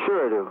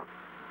 Sure I do.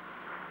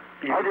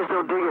 I just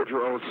don't dig it.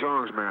 Your old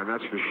songs, man,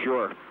 that's for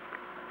sure.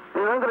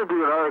 Man, I'm going to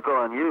do an article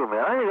on you,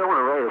 man. I think I want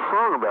to write a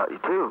song about you,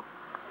 too.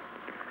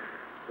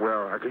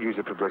 Well, I could use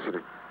the publicity.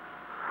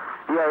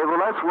 Yeah,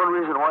 well, that's one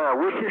reason why I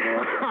wouldn't,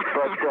 man.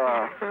 But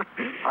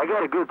I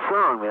got a good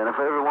song, man, if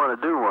I ever want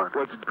to do one.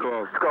 What's it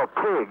called? It's called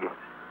Pig.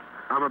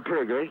 I'm a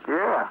pig, eh?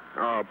 Yeah.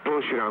 Oh,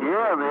 bullshit, I'm a pig.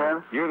 Yeah,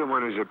 man. You're the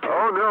one who's a pig.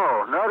 Oh,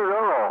 no, not at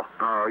all.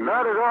 Oh, yeah.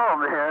 Not at all,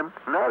 man.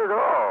 Not at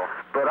all.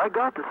 But I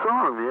got the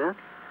song, man.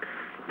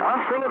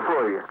 I'll sing it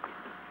for you.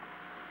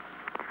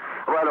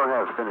 Well, I don't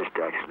have it finished,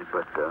 actually,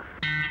 but...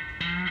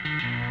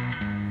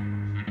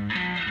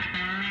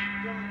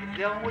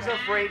 Dylan was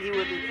afraid he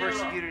would be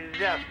persecuted to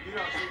death. You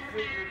know, so he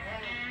figured,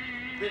 hey,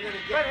 they're going to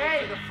But get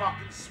hey, me for the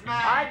fucking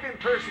smack. I've been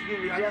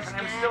persecuted to death, and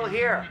I'm still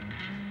here.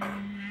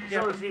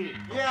 So is he.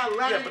 Yeah,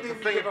 Lennon but the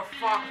didn't thing- give a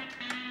fuck.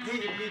 He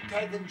could be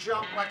taking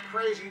junk like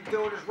crazy and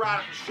doing his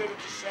radical shit at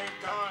the same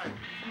time.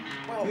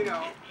 Well,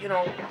 you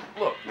know.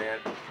 Look, man,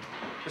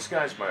 this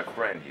guy's my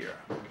friend here.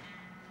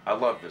 I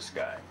love this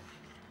guy.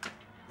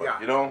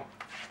 But, Yeah.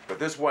 But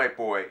this white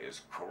boy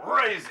is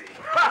crazy.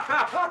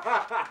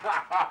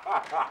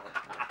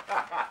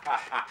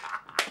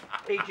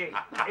 AJ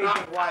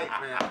White,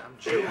 man. I'm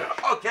Jewish.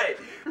 Okay,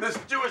 this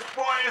Jewish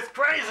boy is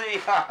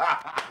crazy.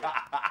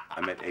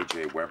 I met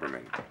AJ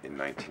Weberman in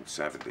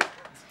 1970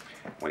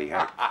 when he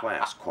had a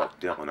class called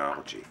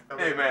Dylanology.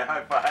 Hey, man,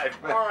 high five.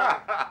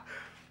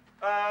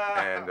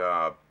 And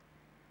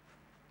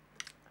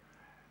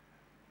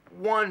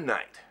one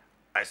night,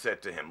 I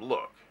said to him,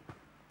 look,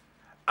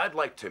 I'd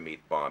like to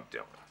meet Bob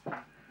Dylan.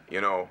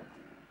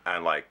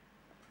 And like,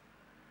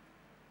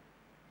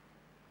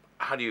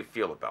 how do you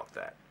feel about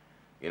that?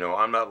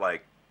 I'm not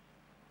like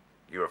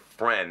your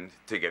friend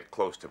to get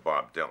close to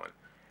Bob Dylan.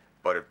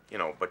 But,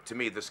 but to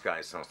me, this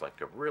guy sounds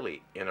like a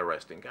really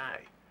interesting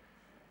guy.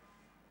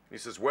 He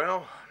says,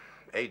 well,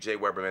 AJ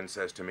Weberman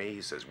says to me,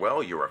 he says,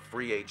 well, you're a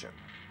free agent.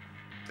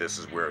 This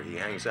is where he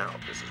hangs out.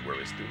 This is where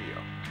his studio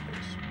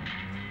is.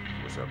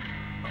 It was a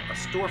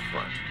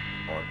storefront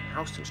on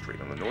Houston Street,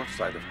 on the north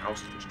side of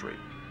Houston Street.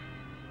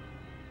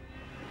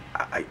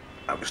 I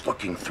was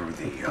looking through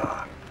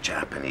the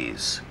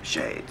Japanese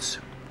shades,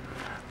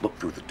 looked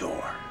through the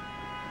door,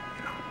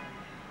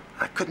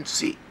 I couldn't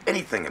see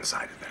anything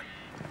inside of there.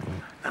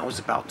 I was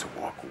about to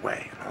walk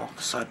away, and all of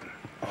a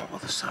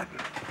sudden,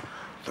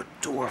 the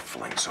door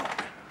flings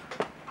open.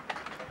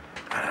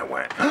 And I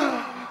went,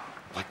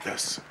 like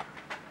this.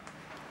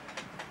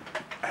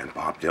 And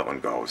Bob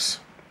Dylan goes,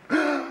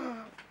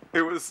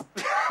 it was,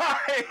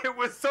 it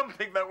was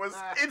something that was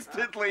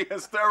instantly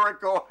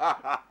hysterical.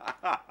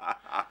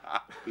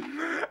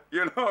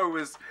 It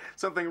was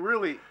something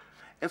really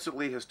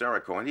instantly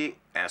hysterical. And he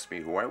asked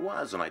me who I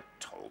was, and I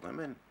told him,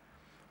 and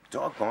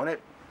doggone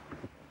it,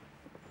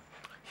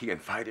 he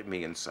invited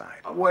me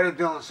inside. What did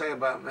Dylan say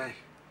about me?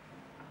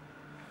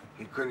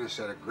 He couldn't have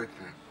said a good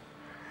thing.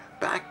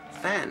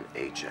 Back then,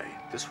 AJ,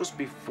 this was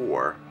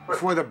before...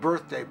 Before the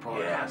birthday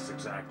party. Yes,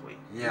 exactly.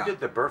 Yeah. We did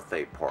the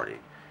birthday party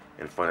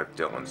in front of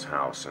Dylan's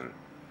house, and,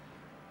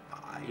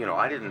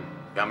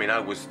 I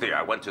was there.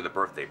 I went to the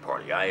birthday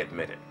party, I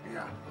admit it.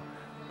 Yeah.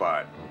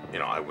 but you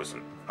know, I was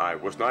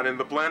not in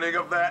the planning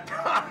of that.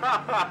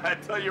 I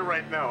tell you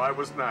right now, I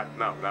was not.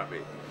 No, not me.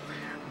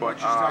 But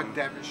once you start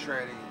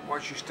demonstrating,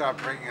 once you start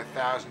bringing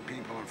 1,000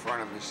 people in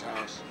front of his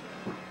house,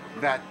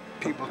 that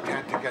people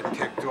tend to get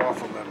ticked off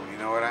a little. You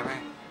know what I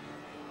mean?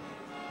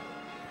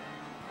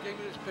 Give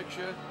me this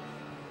picture.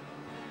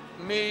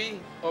 Me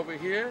over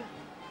here,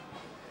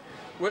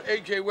 with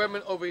AJ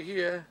Weberman over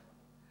here,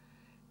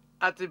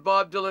 at the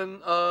Bob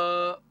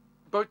Dylan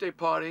birthday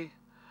party.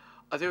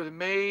 I think it was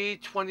May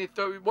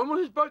 23rd. When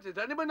was his birthday?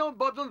 Does anybody know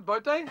Bob Dylan's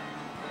birthday?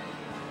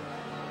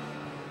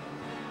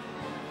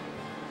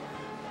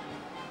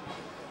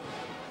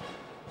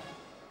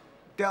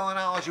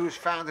 Dylanology was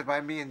founded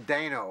by me and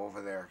Dana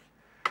over there.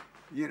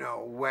 You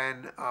know,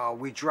 when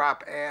we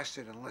drop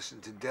acid and listen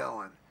to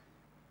Dylan.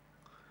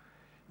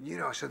 You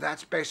know, so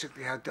that's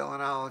basically how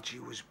Dylanology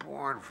was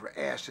born, for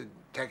acid,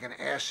 taking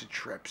acid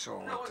trips all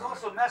the time. No, it was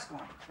also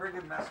mescaline. Very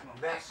good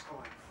mescaline.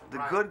 Mescaline. The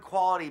right. good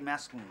quality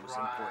mescaline was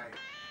right. important.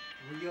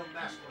 Real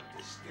mescaline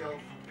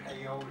distilled from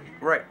peyote.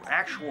 Right,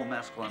 actual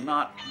mescaline,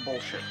 not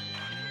bullshit.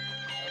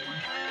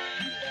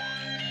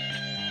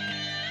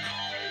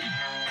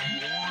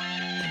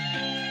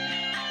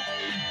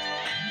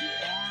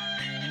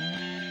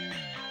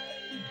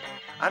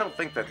 I don't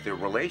think that the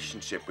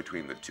relationship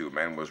between the two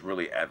men was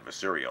really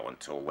adversarial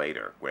until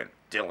later, when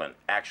Dylan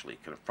actually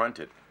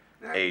confronted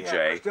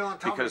AJ,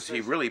 because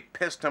he really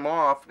pissed him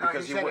off. No,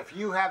 because he said, if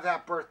you have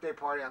that birthday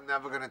party, I'm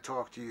never going to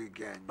talk to you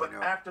again. But you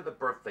know? after the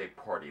birthday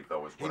party,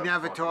 though, is what he I'm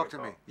never talking talked to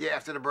about. me. Yeah,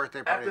 after the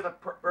birthday party. After the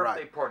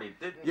birthday party,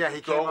 didn't he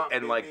you came go up,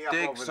 and like me up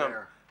dig over some?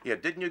 there. Yeah,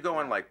 didn't you go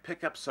and like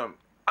pick up some?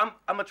 I'm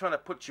not trying to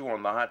put you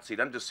on the hot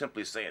seat. I'm just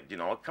simply saying, you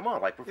know, come on,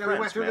 like we're friends, we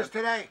went through man. this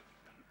today.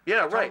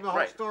 Yeah, Told right, him the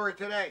whole story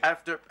today.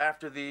 After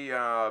the.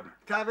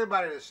 Tell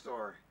everybody this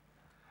story.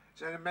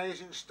 It's an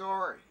amazing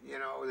story. You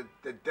know,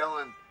 that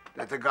Dylan,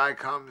 that the guy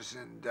comes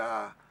and,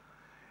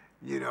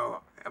 you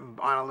know,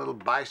 on a little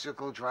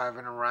bicycle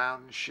driving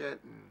around and shit.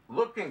 And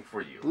looking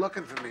for you.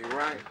 Looking for me,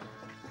 right.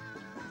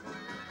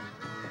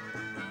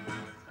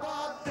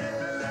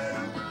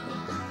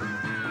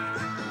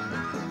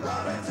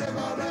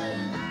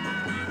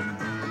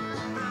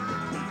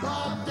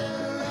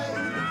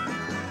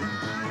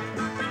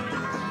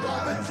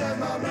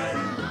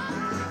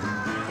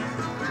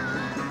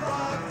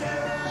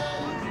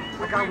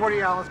 I got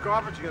Woody Allen's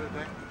garbage the other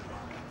day.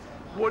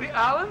 Woody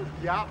Allen?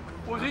 Yeah.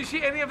 Was he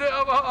see any of the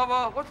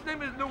what's the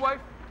name of his new wife?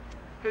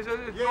 His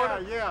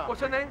daughter? Yeah.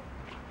 What's her name?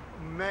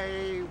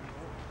 May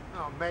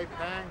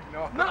Pang?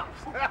 No. No.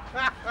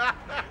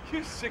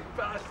 You sick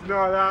bastard.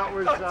 No, that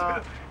was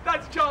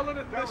that's John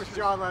Lennon's That mistress. was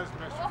John Lennon's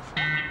mistress.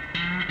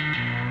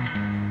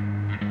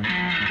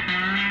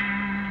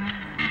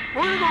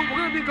 We're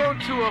gonna be going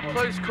to a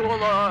place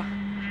called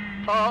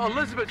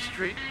Elizabeth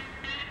Street,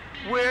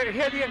 where he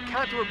had the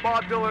encounter with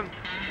Bob Dylan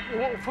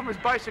from his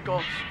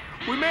bicycles.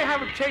 We may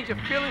have a change of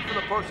feeling for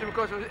the person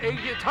because it was 8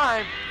 year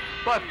time,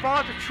 but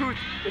for the truth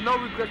and no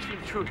regrets for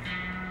the truth.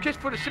 Just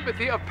for the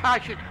sympathy of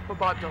passion for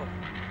Bob Dylan.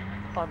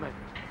 Amen.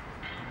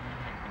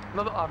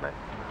 Another amen.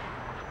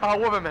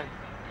 Weberman.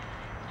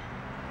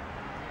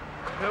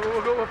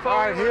 All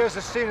right, here's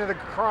the scene of the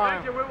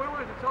crime.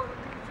 Where is it?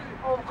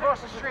 Oh,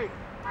 across the street.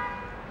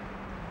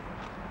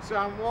 So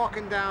I'm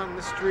walking down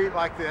the street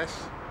like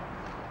this,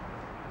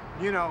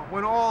 you know,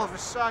 when all of a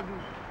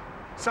sudden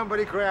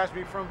somebody grabs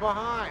me from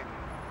behind.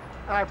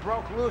 And I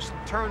broke loose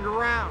and turned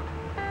around.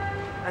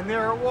 And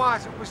there it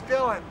was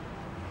Dylan,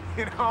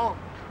 you know.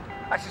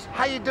 I says,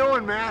 how you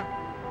doing, man?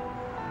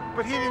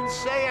 But he didn't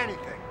say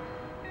anything.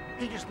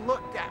 He just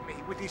looked at me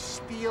with these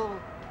steel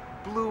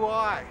blue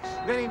eyes.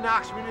 Then he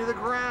knocks me to the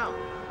ground.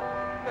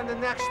 And the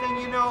next thing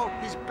you know,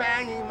 he's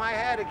banging my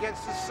head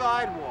against the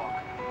sidewalk,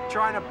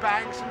 trying to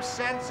bang some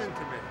sense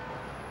into me.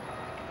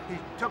 He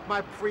took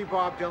my free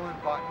Bob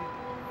Dylan button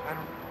and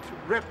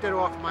ripped it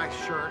off my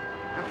shirt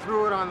and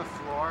threw it on the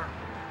floor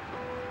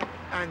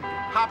and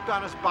hopped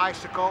on his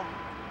bicycle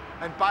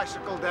and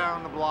bicycled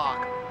down the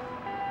block.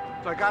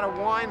 So I got a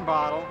wine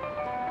bottle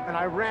and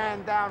I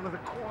ran down to the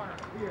corner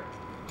here.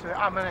 So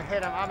I'm gonna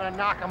hit him, I'm gonna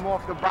knock him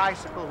off the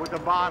bicycle with the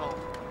bottle.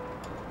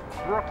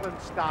 Brooklyn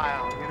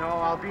style, you know,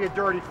 I'll be a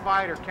dirty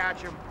fighter,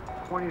 catch him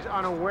when he's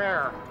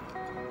unaware.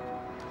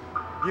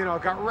 You know,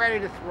 got ready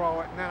to throw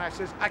it, and then I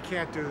says, I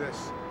can't do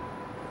this.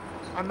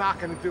 I'm not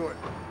gonna do it.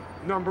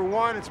 Number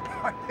one,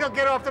 he'll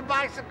get off the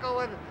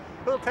bicycle and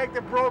he'll take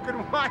the broken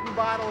wine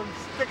bottle and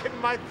stick it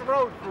in my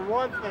throat, for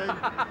one thing.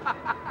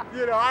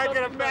 You know, I ain't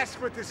gonna mess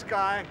with this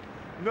guy.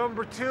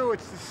 Number two,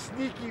 it's the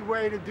sneaky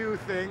way to do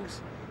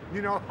things.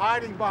 You know,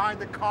 hiding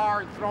behind the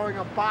car and throwing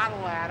a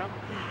bottle at him.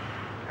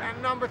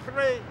 And number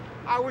three,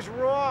 I was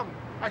wrong.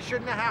 I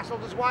shouldn't have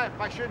hassled his wife.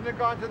 I shouldn't have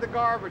gone to the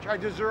garbage. I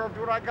deserved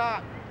what I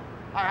got.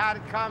 I had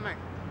it coming.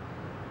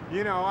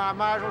 You know, I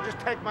might as well just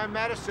take my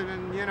medicine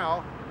and, you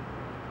know,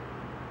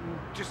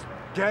 just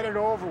get it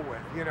over with,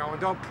 you know, and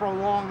don't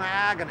prolong the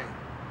agony.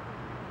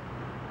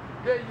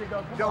 There you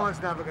go.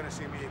 Dylan's never going to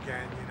see me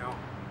again, you know.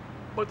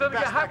 But then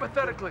again,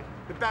 hypothetically.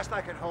 The best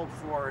I can hope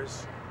for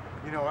is,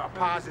 you know, a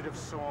positive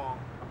song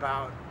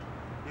about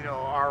you know,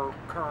 our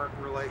current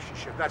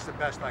relationship. That's the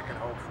best I can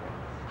hope for.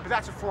 But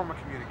that's a form of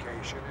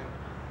communication,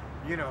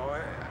 and you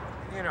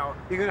know,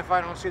 even if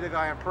I don't see the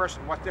guy in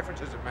person, what difference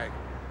does it make?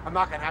 I'm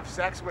not gonna have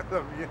sex with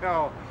him, you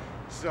know.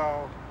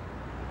 So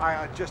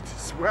I just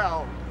as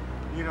well,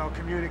 you know,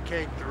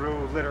 communicate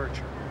through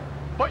literature.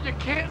 But you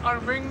can't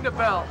unring the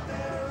bell.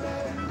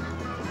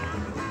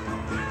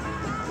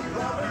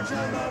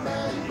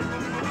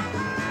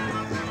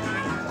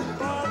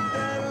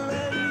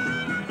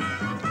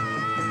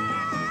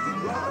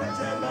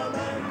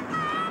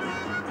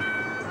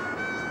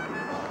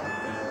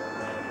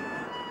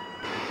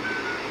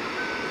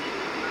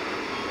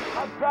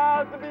 I'm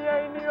proud to be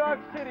a New York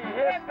City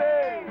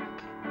hippie.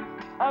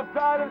 I'm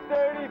proud of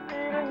 30 feet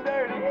and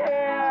dirty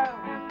hair.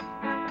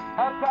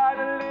 I'm proud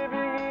of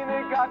living in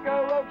a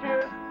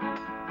cockroaches.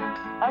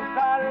 I'm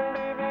proud of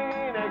living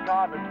in a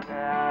garbage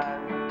can.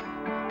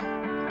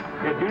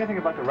 Yeah, do you know anything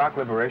about the Rock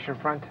Liberation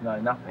Front? No,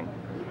 nothing.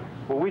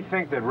 Well, we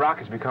think that rock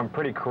has become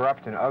pretty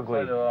corrupt and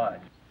ugly. So do I.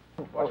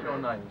 What's your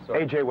name?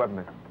 AJ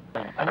Weberman.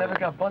 I never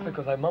got button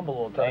because I mumble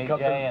all the time.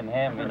 AJ and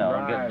him, you know,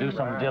 Right, do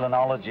some right.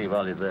 Dylanology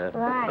while you're there.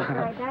 Right,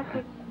 that's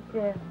what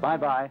you do.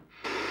 Bye-bye.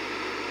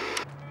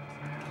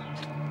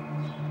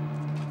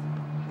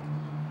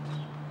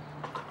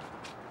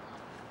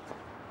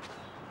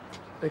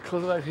 They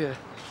close right here.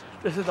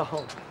 This is the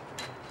home.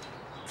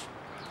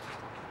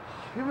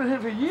 You've been here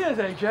for years,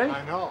 AJ.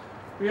 I know.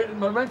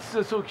 My rents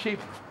are so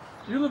cheap.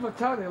 You live in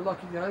town, you're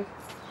lucky guy.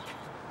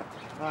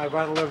 I'd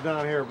rather live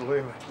down here,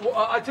 believe me.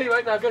 Well, I tell you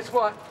right now, guess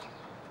what?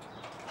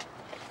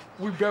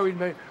 We buried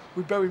many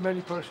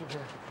persons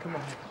here. Come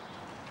on.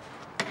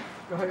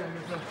 Go ahead.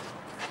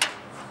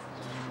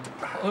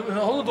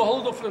 Hold the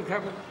door for them,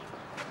 Kevin.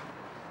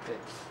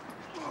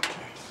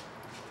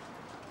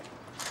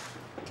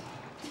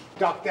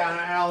 Duck down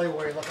an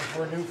alleyway looking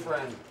for a new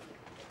friend.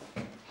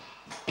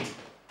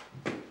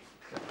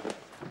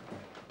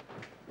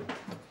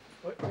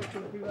 What's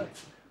it be like?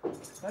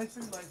 Nice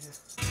and light here.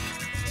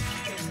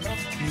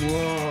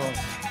 Whoa.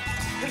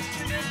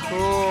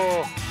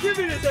 Cool. Give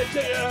me this,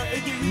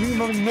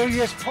 AJ. New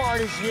Year's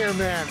party's here,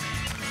 man.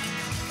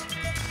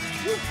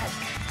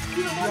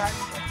 You know what?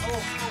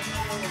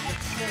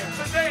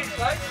 The date,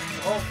 right?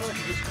 Oh, fuck,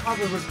 it's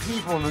covered with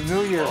people in the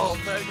New Year's. Oh,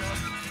 man.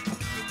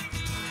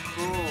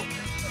 Cool.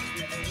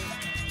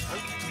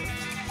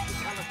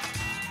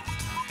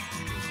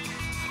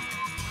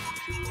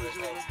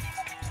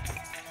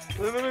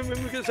 Let me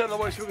get this out of the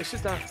way so we can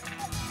sit down.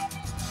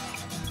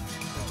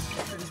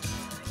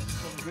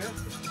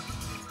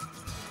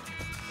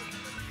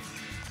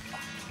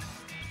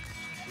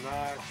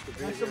 Nice to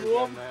be Nice here and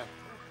warm. again,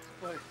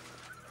 man.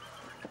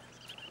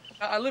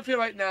 I live here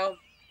right now,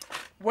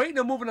 waiting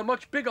to move in a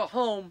much bigger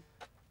home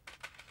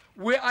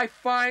where I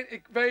find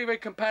it very, very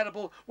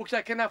compatible, which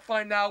I cannot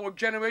find now with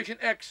Generation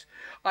X.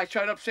 I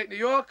tried upstate New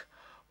York,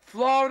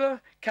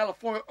 Florida,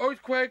 California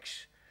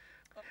earthquakes.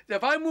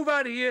 If I move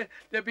out of here,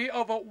 there'll be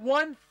over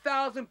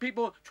 1,000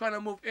 people trying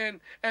to move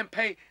in and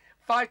pay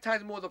 5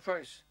 times more the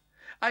price.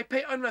 I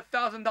pay under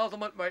 $1,000 a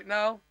month right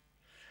now.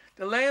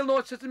 The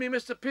landlord says to me,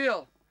 Mr.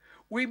 Peel,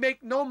 we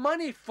make no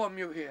money from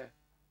you here.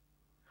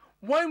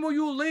 When will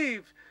you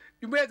leave?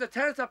 The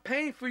tenants are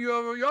paying for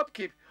your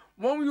upkeep.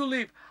 When will you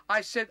leave?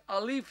 I said,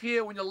 I'll leave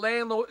here when the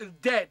landlord is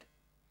dead.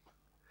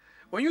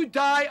 When you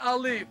die, I'll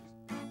leave.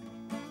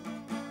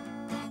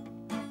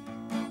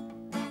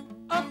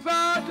 I'm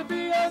proud to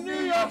be a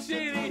New York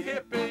City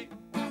hippie.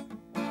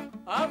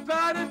 I'm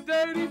proud of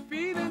 30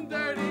 feet and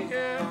dirty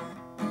hair.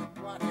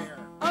 What hair?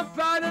 I'm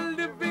proud of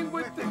living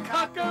with the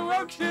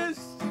cockroaches.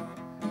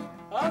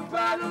 I'm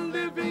proud of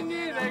living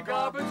in a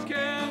garbage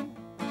can.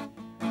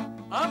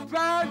 I'm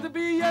proud to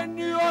be a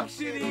New York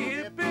City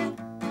hippie.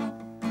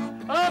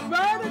 I'm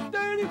proud of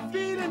 30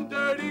 feet and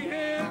dirty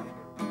hair.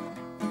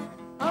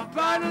 I'm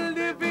proud of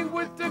living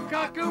with the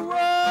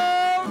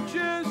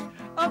cockroaches.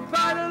 I'm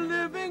proud of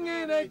living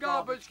in a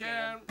garbage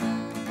can.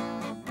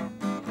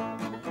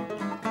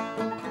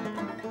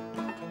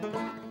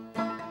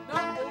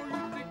 Not all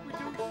you think we do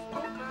is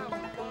smoke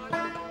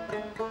marijuana.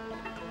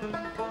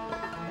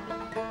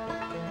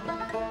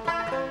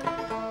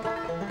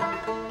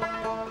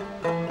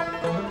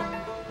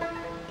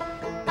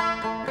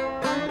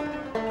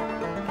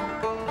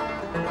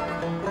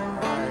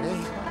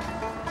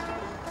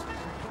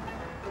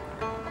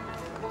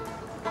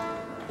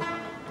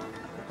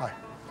 Hi.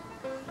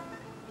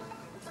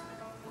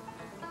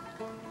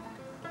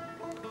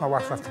 My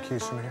wife left the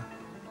keys for me here.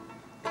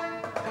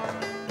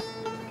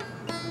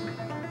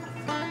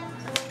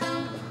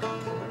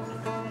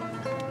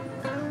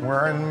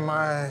 We're in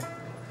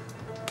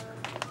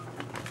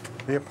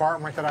the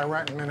apartment that I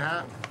rent in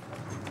Manhattan.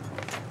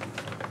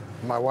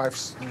 My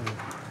wife's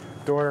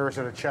daughter is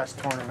at a chess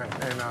tournament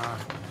and,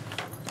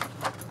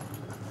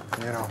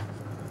 you know,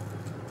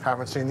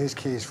 haven't seen these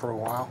keys for a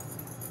while.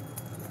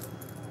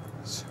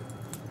 It's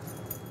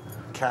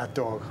cat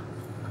dog.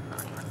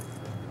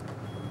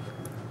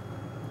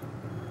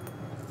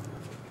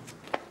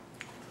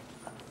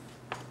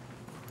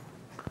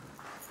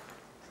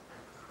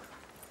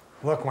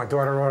 Look, my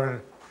daughter wrote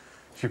in.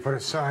 She put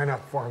a sign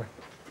up for me.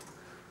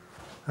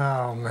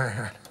 Oh,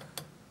 man.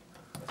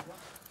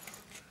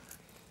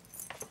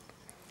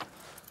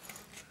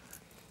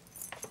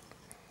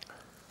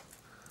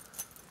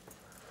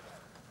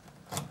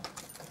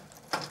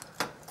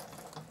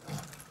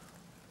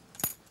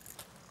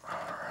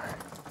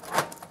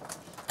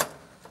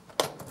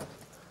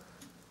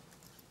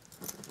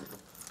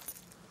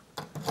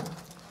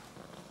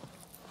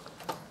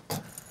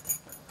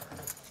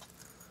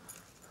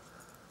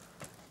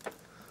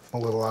 I'm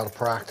a little out of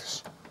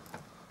practice.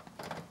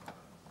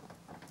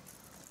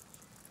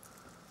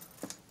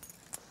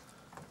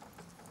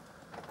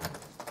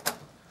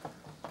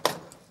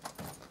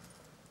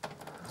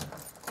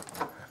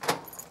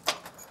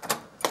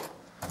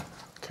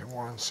 Okay,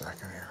 1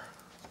 second here.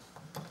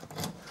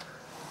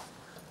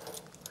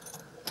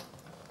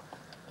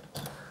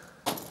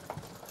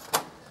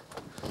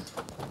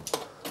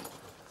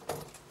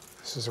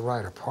 This is the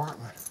right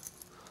apartment.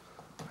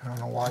 I don't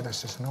know why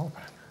this isn't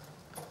open.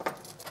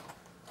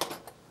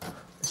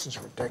 This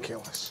is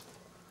ridiculous.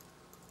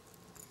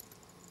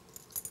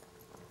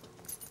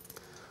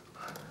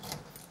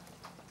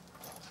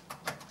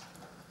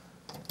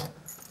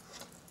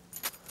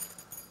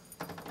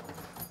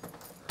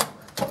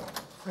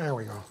 There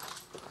we go.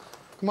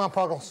 Come on,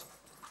 Puggles.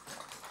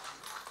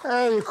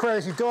 Hey, you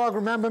crazy dog,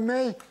 remember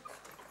me?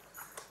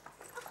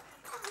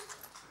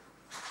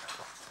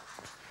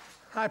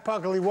 Hi,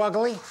 Puggly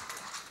Wuggly.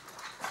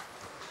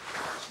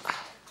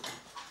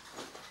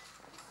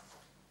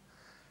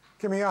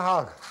 Give me a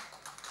hug.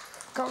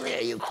 Come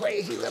here, you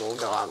crazy little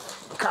dog.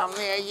 Come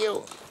here,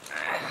 you.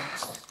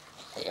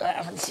 You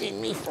haven't seen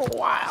me for a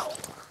while.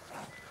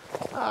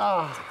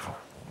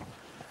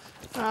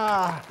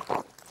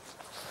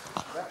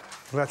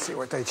 Let's see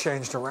what they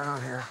changed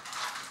around here.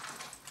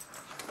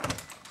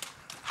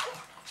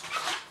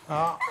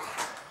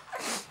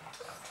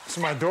 This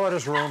is my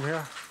daughter's room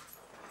here.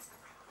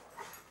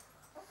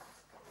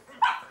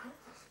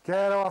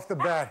 Get off the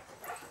bed.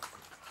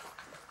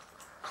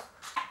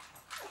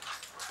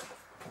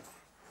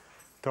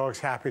 Dog's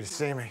happy to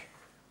see me.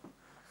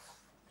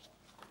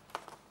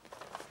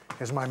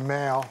 Here's my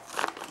mail.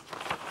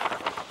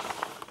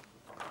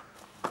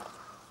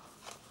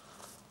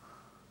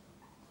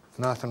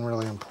 Nothing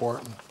really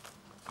important.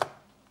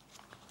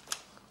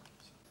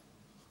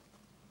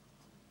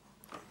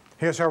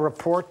 Here's her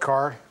report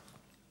card.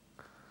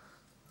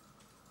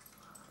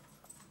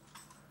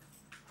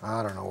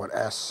 I don't know what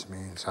S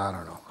means. I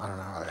don't know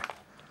how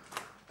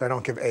they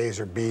don't give A's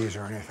or B's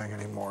or anything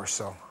anymore,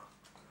 so.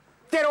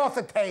 Get off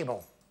the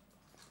table.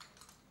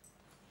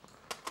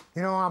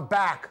 You know, I'm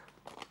back.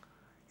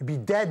 You be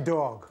dead,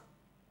 dog.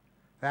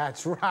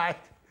 That's right.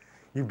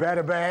 You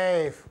better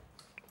behave.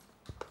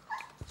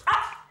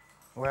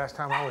 Last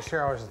time I was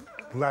here, I was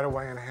led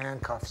away in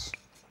handcuffs.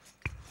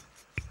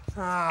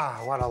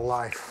 Ah, what a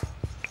life.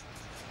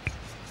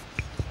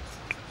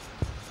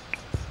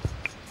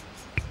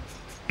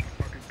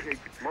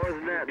 More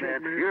than that,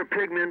 man. You're a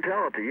pig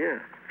mentality, yeah.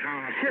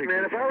 Shit,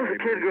 man, if I was a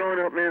kid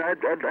growing up, man,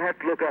 I'd have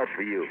to look out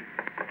for you.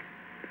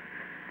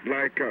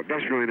 Like,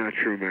 that's really not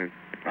true, man.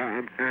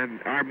 And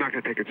I'm not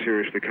going to take it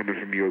seriously coming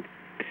from you.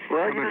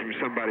 Well, coming from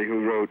somebody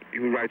who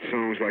writes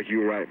songs like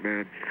you write,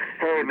 man.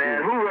 Hey,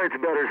 man, who writes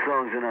better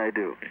songs than I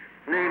do?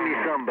 Name me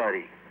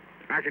somebody.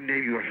 I can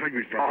name you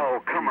 100 fucking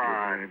Oh, come people,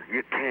 on. man.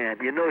 You can't.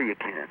 You know you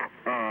can't.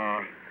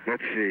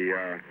 Let's see,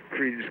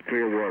 Creedence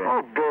Clearwater.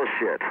 Oh,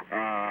 bullshit.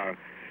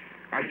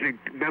 I think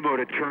Memo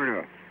to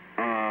Turner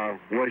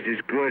was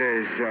as good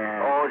as...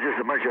 Oh, just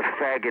a bunch of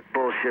faggot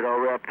bullshit all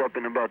wrapped up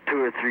in about 2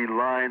 or 3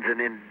 lines and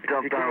then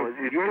dumped out.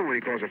 You're the one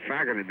he calls a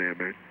faggot in there,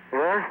 man.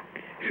 What?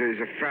 So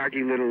he's a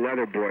faggy little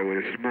leather boy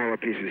with a smaller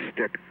piece of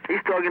stick.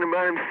 He's talking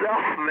about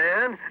himself,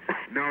 man.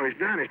 No, he's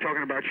not. He's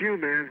talking about you,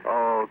 man.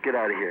 Oh, get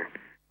out of here.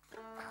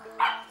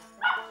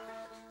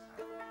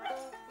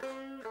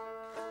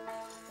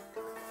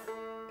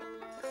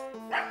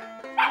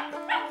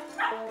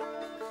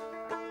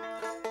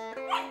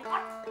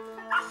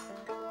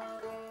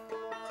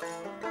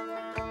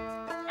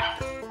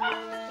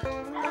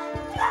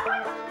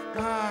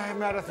 I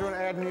met her through an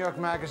ad in New York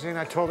Magazine.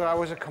 I told her I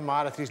was a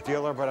commodities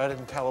dealer, but I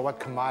didn't tell her what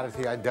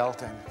commodity I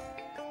dealt in.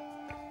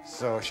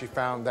 So she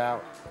found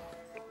out,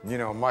 you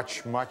know,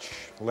 much,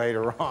 much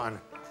later on.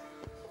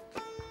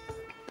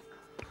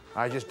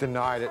 I just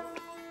denied it.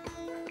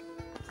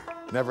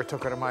 Never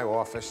took her to my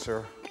office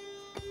or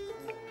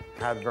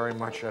had very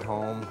much at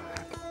home,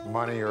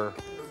 money or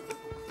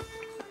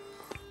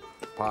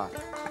pot.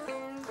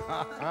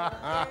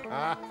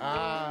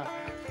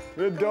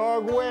 The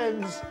dog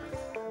wins.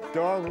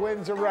 Dog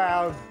wins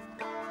around.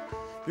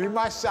 Give me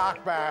my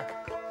sock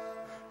back.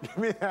 Give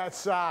me that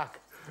sock.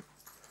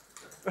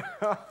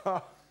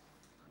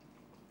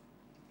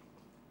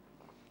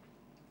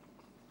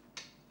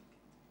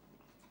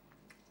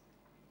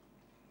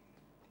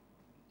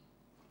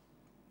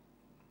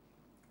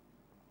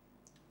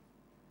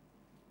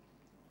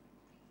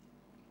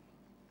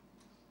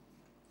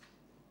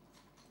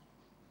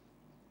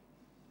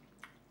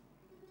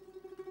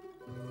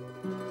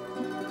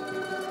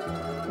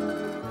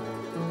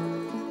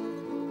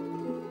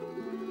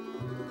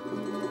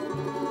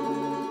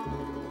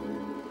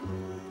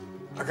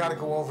 got to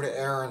go over to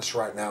Aaron's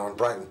right now in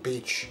Brighton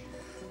Beach.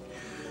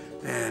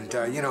 And,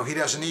 you know, he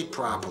doesn't eat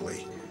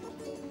properly.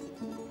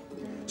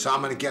 So I'm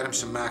going to get him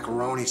some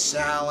macaroni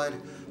salad.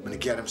 I'm going to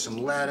get him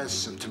some lettuce,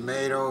 some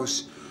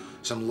tomatoes,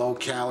 some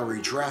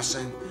low-calorie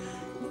dressing.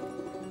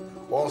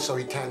 Also,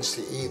 he tends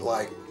to eat,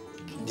 like,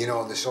 you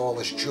know, all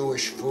this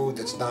Jewish food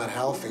that's not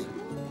healthy.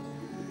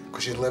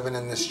 Because he's living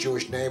in this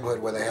Jewish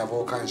neighborhood where they have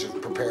all kinds of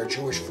prepared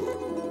Jewish food.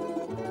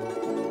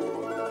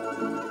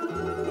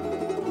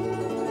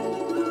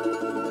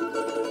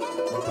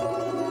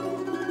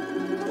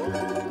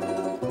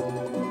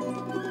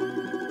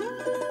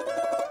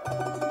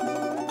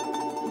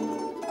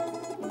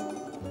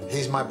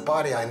 He's my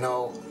buddy. I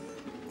know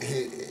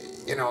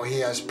he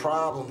has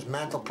problems,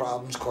 mental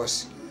problems,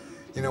 because,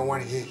 you know,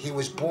 when he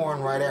was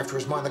born right after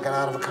his mother got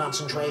out of a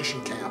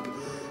concentration camp,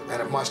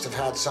 and it must have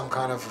had some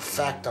kind of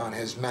effect on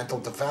his mental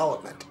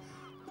development.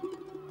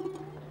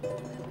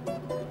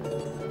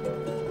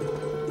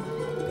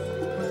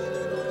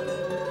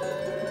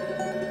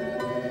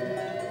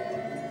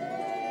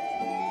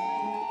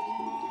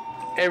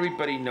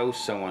 Everybody knows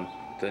someone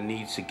that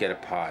needs to get a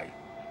pie.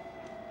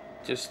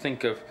 Just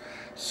think of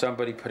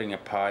somebody putting a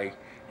pie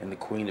in the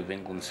Queen of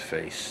England's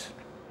face.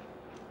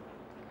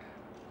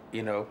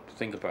 You know,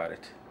 think about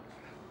it.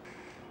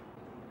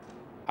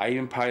 I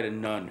even pied a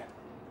nun.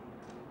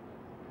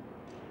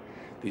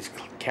 These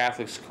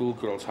Catholic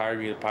schoolgirls hired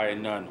me to pie a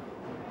nun.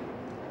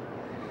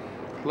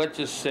 Let's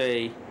just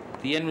say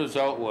the end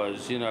result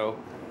was, you know,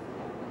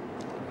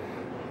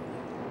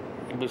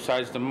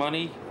 besides the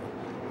money,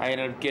 I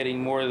ended up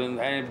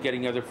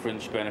getting other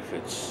fringe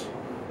benefits.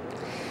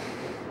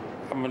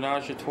 A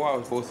menage a trois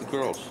with both the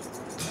girls.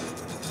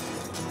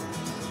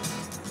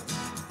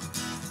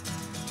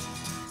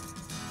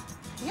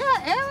 Yeah,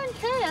 Aaron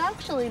Kay,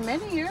 actually,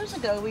 many years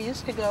ago, we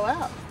used to go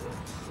out.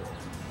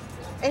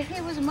 And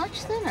he was much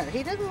thinner.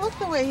 He didn't look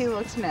the way he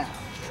looks now.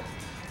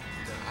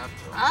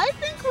 I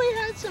think we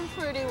had some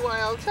pretty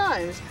wild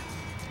times.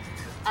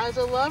 As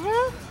a lover,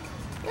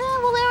 yeah,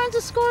 well, Aaron's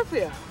a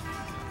Scorpio.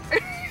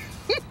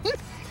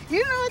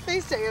 You know what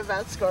they say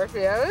about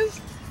Scorpios.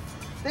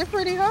 They're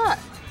pretty hot.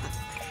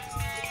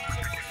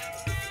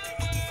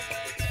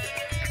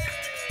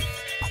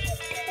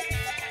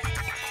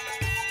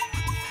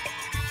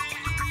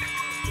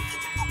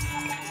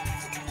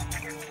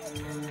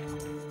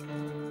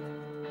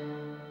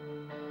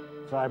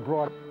 So I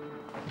brought,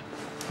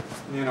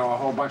 you know, a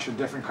whole bunch of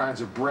different kinds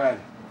of bread.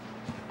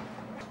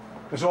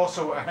 There's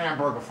also a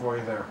hamburger for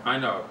you there. I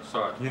know,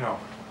 saw it. You know.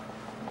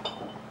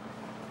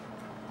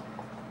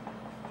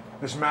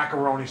 There's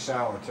macaroni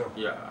salad, too.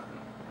 Yeah.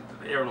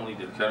 Aaron only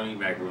did it. I don't eat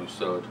macaroni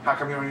salad. How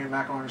come you don't eat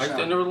macaroni salad?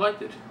 I never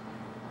liked it.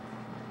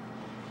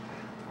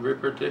 Very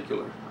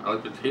particular. I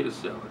like potato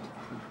salad.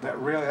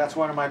 That's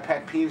one of my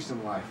pet peeves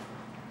in life.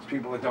 It's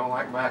people that don't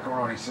like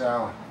macaroni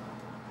salad.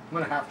 I'm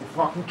gonna have to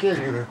fucking kill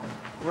you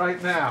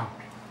right now.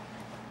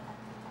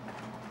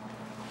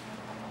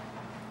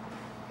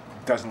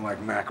 Doesn't like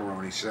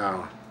macaroni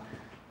salad.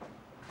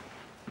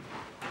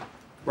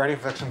 Ready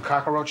for some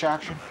cockroach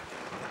action?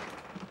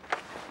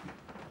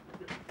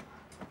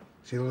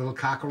 See the little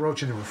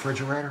cockroach in the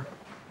refrigerator?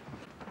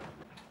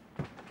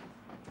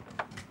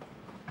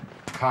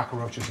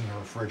 Cockroaches in the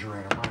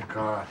refrigerator, my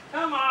God.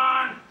 Come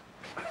on!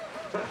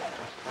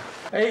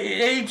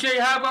 Hey, AJ,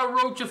 how about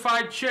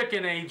roachified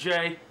chicken,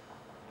 AJ?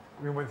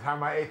 You mean with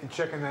time I ate the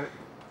chicken that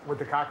with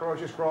the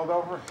cockroaches crawled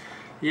over?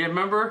 Yeah,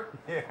 remember?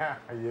 Yeah,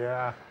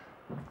 yeah.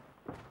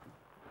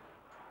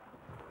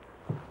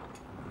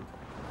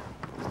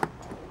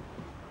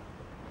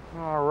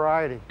 All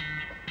righty.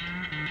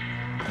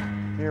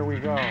 Here we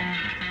go.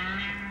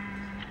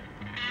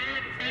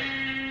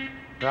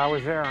 That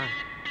was Aaron.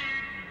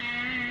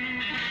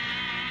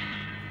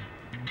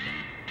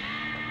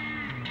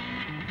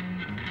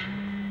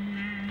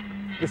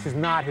 This is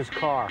not his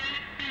car.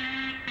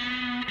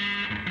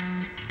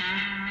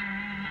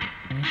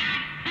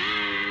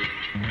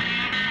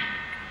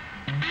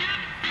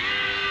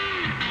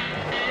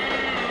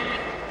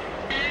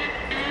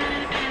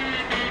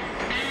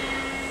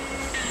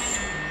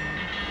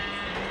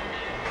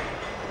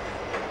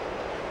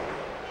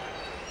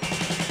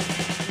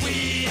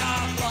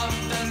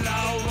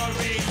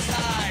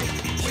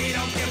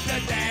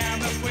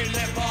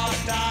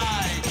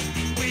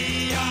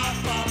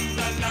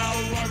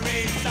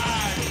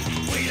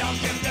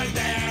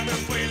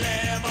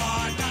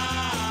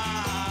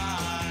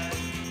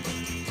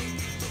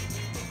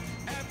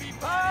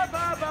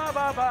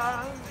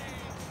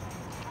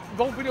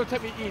 Don't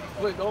videotape me eat,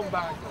 please. Don't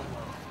back.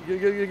 You're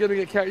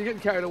getting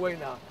carried away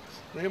now.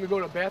 You're gonna go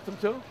to the bathroom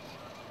too?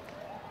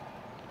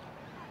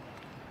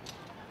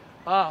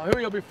 Ah, here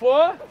we go.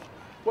 Before.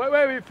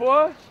 Wait,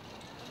 before.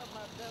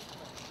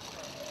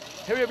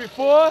 Here we go.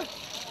 Before,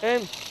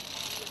 and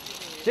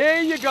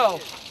there you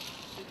go.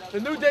 The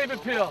new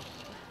David Peel.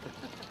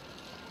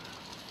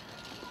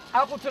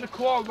 Apple to the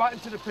core, right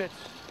into the pitch.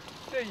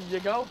 There you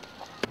go.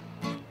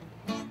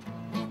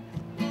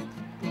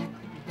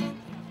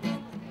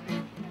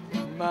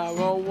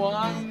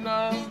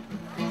 Marijuana,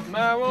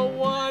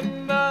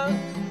 marijuana,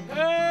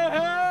 hey,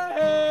 hey.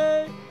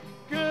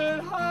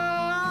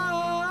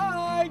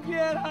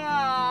 get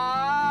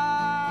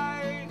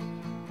high.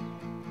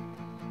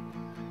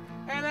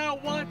 And I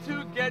want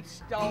to get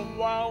stoned.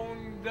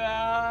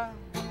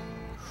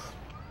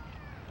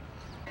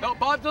 No,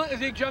 Bob Dylan, is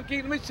he a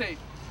junkie? Let me see.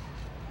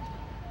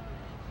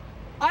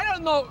 I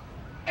don't know.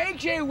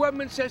 AJ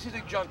Weberman says he's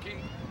a junkie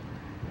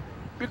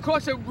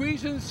because of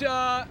reasons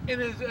in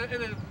his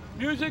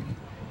music,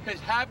 his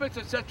habits,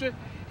 etc.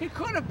 He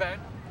could have been.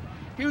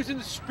 He was in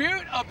the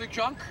spirit of the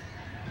junk.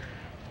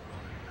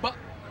 But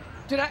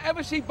did I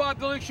ever see Bob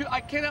Dylan shoot? I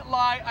cannot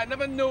lie. I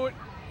never knew it.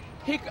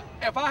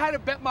 If I had to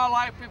bet my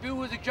life, if he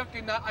was a junkie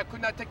or not, I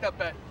could not take that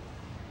bet.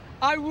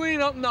 I really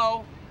don't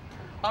know.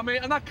 I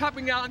mean, I'm not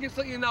copping out. I'm just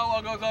letting you know.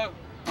 I goes,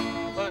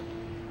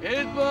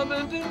 it's Bob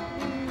Dylan.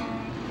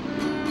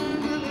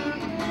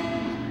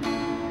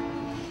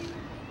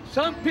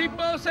 Some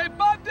people say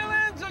Bob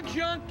Dylan's a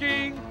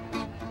junkie.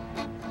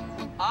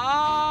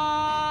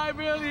 I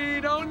really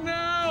don't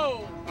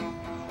know.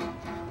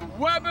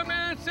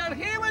 Weberman said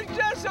he was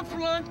just a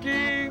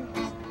flunky.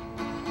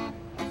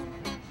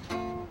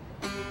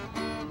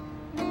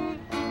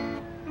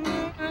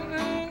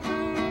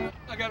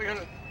 I gotta go.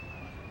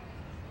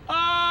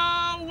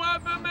 Oh,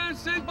 Weberman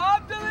said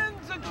Bob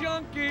Dylan's a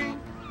junkie.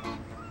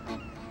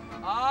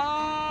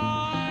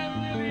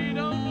 I really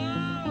don't know.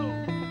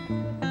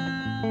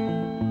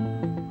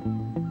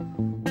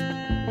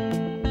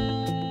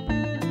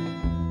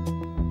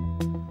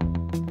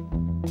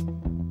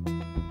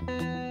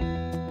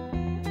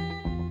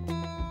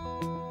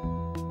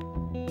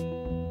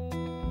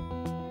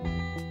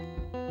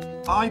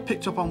 I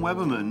picked up on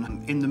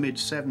Weberman in the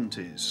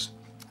mid-70s.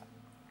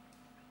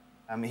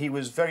 He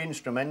was very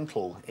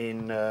instrumental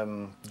in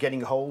getting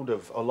hold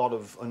of a lot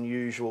of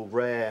unusual,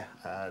 rare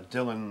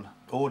Dylan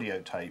audio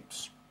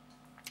tapes.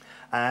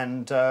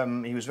 And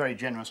he was very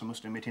generous, I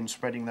must admit, in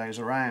spreading those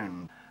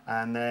around.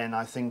 And then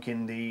I think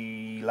in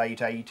the late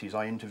 80s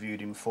I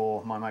interviewed him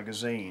for my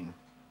magazine.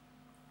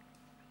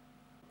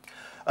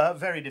 A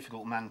very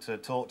difficult man to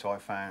talk to, I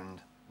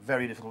found.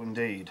 Very difficult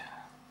indeed.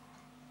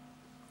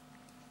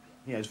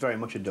 Yeah, it's very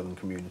much a Dylan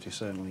community,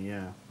 certainly,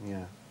 yeah.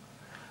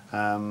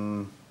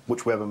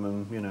 Which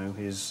Weberman, you know,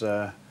 is,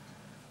 to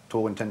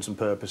all intents and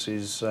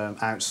purposes,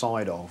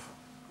 outside of.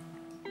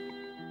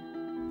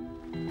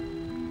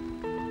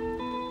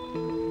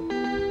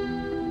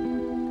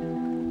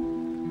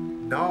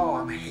 No,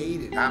 I'm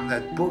hated. I'm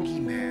the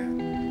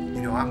boogeyman.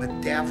 You know, I'm the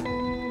devil.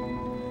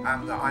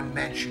 I'm the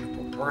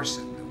unmentionable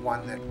person, the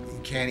one that you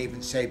can't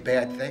even say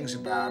bad things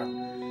about him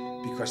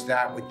because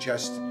that would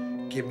just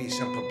give me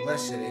some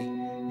publicity.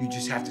 You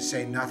just have to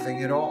say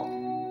nothing at all.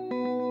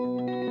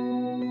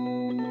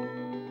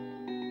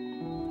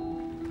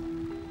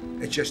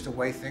 It's just the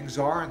way things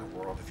are in the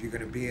world. If you're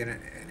going to be an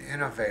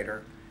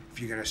innovator, if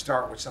you're going to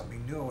start with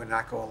something new and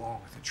not go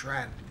along with the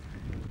trend,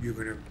 you're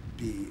going to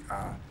be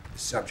the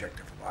subject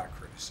of a lot of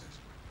criticism.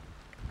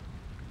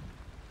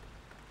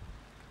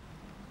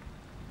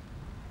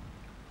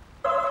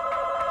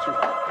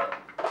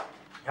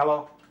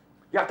 Hello?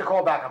 You have to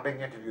call back. I'm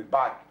being interviewed.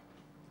 Bye.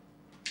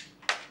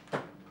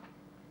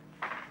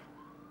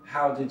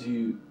 How did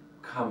you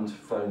come to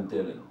phone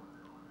Dylan?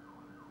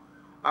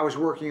 I was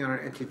working on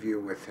an interview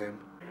with him.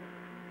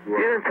 You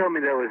didn't tell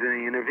me that was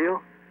any interview.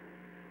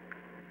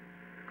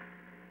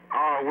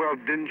 Oh, well,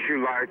 didn't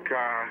you? Hey,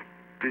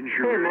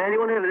 man, you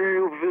want to have an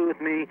interview with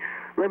me?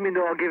 Let me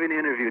know, I'll give you an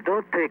interview.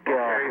 Don't take,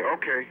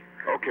 Okay,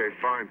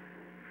 fine.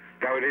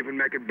 That would even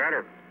make it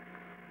better.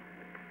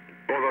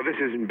 Although this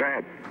isn't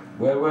bad.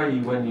 Where were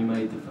you when you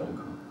made the phone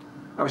call?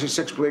 I was at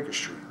 6 Bleecker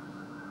Street,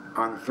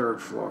 on the 3rd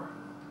floor.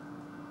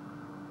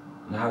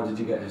 And how did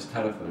you get his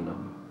telephone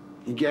number?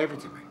 He gave it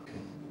to me.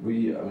 Okay. Were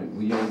you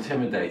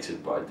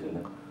intimidated by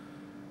Dylan?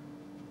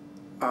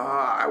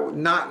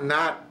 Not in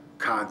that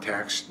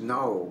context,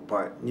 no.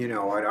 But, you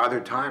know, at other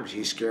times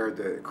he scared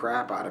the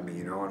crap out of me,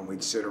 you know, and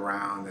we'd sit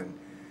around and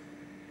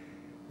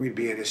we'd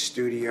be in his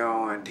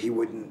studio and he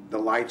wouldn't, the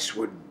lights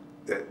would,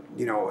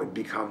 you know, it'd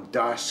become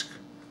dusk.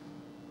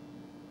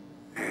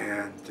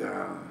 And,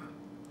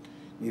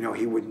 you know,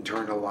 he wouldn't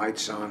turn the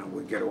lights on. It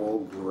would get all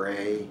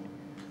gray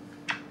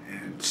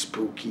and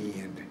spooky.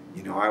 And,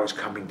 you know, I was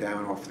coming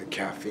down off the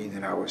caffeine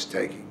that I was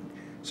taking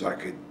so I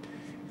could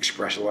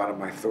express a lot of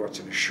my thoughts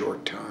in a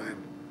short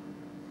time.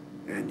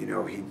 And, you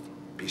know, he'd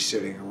be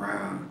sitting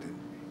around and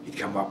he'd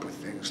come up with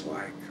things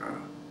like,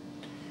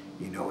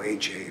 you know,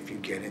 AJ, if you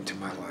get into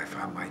my life,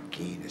 I might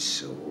gain a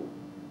soul.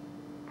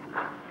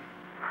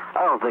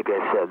 I don't think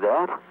I said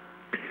that.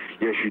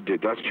 Yes, you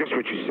did. That's just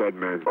what you said,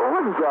 man. Well,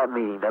 what does that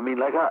mean? I mean,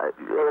 like, it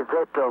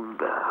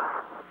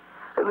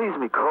leaves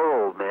me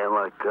cold, man.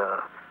 Like,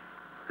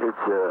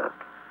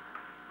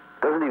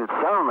 doesn't even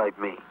sound like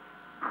me.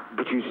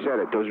 But you said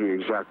it. Those were your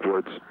exact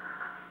words.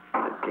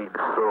 Gain a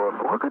soul.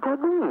 What could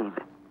that mean?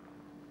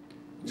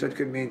 So it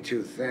could mean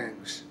two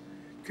things.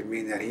 It could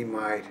mean that he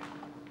might,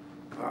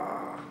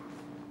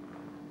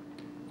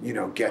 you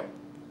know, get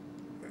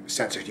a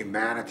sense of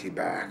humanity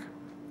back,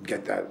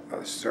 get that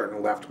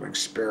certain left-wing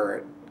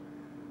spirit,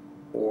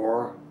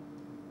 or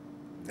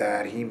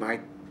that he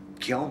might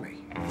kill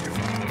me.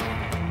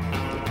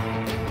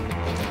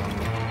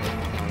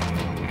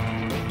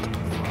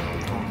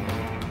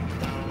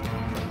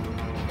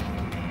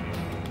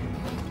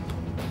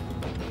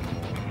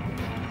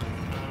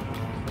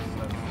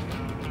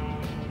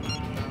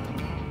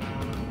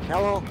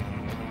 Hello?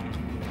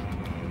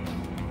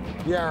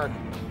 Yeah, Eric,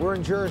 we're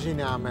in Jersey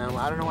now, man.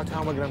 I don't know what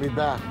time we're gonna be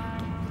back.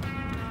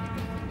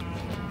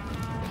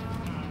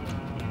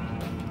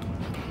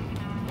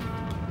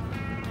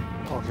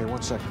 Okay,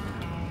 1 second.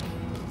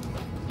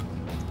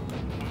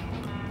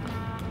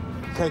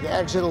 Take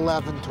exit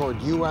 11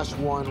 toward US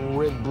 1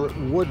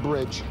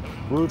 Woodbridge,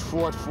 Route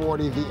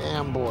 440, the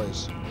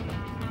Amboys.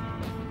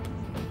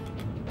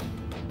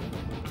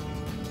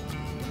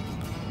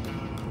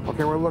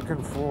 Okay, we're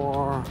looking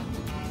for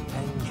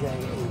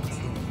NJ18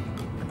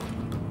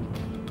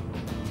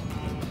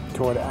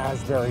 toward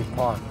Asbury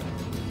Park.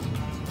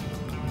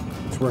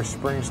 It's where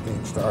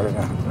Springsteen started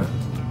out.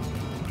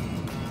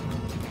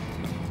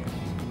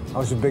 I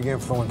was a big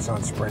influence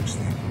on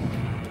Springsteen.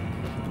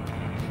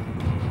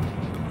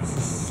 This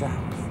is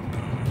south.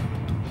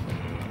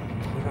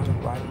 We're on the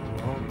right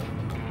road.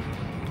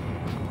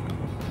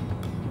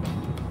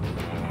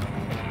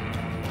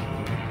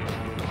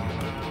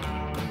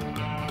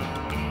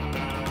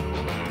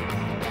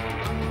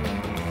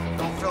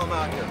 Don't film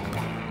out here.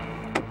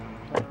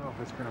 I don't know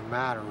if it's gonna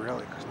matter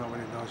really, because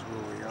nobody knows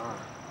where we are.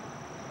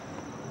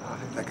 I don't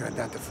think they can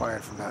identify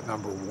it from that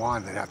number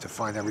 1. They'd have to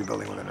find every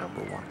building with a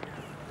number 1.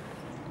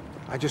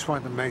 I just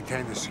wanted to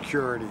maintain the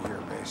security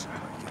here, basically,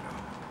 you know.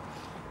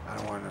 I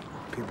don't want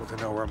people to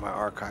know where my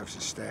archives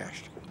is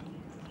stashed.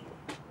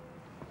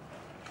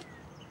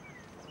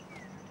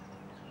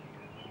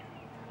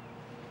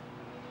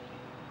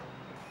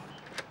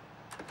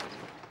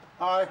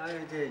 Hi. Hi,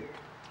 AJ.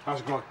 How's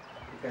it going?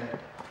 Okay.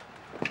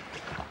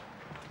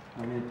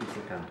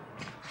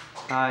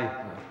 Hi.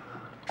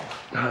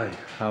 Hi,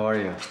 how are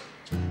you?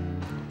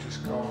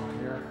 Just go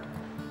here.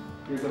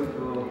 You're going to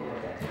go...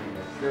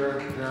 They're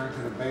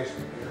into the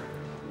basement here.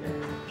 Yeah.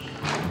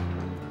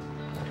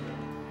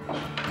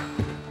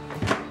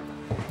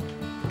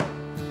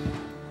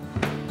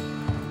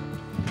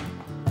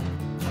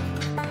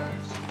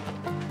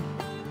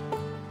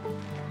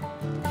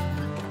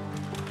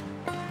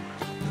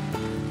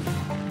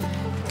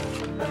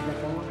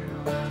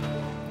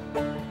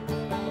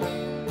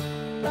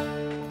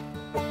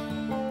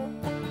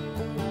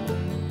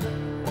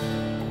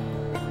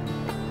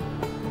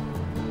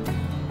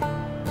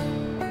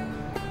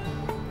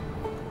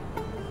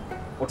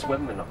 What's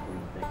Weberman up to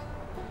these days?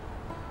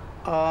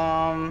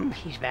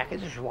 He's back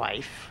with his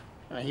wife.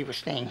 He was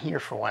staying here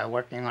for a while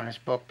working on his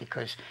book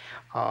because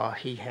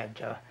he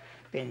had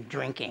been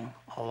drinking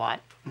a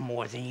lot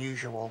more than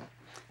usual,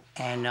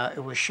 and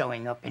it was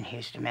showing up in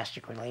his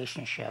domestic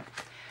relationship.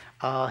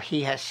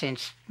 He has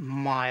since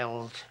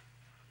miled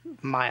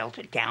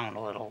it down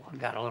a little,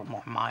 got a little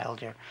more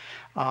milder.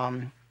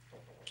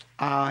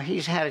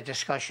 He's had a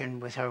discussion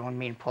with her when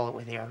me and Paula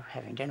were there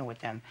having dinner with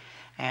them,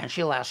 and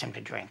she allows him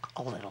to drink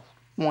a little.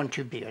 1,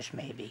 2 beers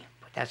maybe,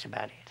 but that's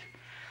about it.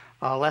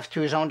 Left to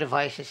his own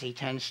devices, he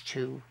tends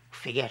to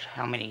forget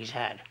how many he's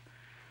had.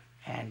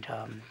 And,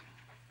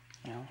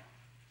 you know,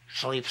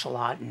 sleeps a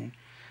lot and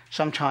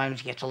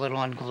sometimes gets a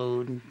little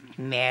unglued and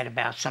mad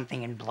about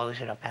something and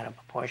blows it up out of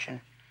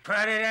proportion.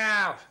 Cut it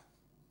out.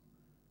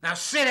 Now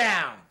sit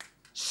down.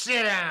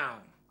 Sit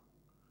down.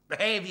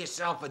 Behave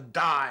yourself or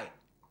die.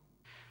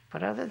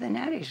 But other than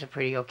that, he's a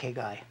pretty okay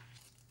guy.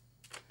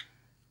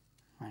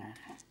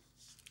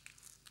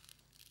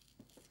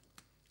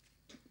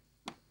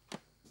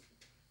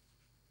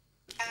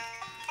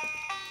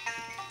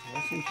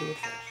 Listen to it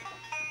first.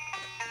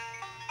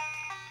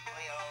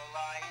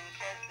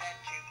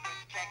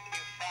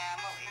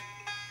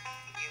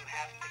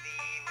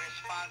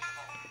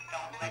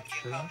 Don't let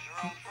your cubs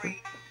roam free,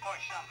 or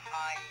some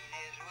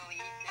hyenas will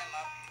eat them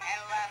up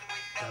and laugh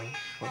with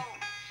bellies full.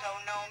 So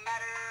no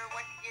matter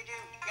what you do,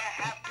 you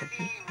have to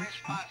be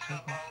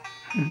responsible.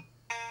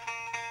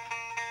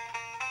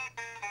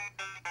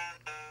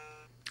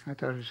 I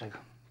thought it was a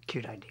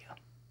cute idea.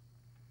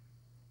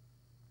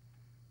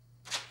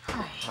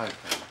 Hi.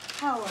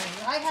 How are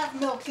you? I have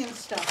milk and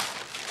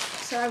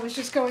stuff. So I was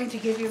just going to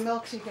give you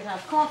milk so you could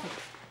have coffee.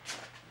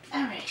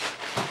 All right.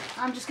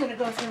 I'm just going to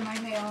go through my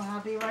mail and I'll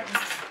be right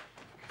back.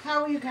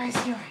 How are you guys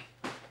doing?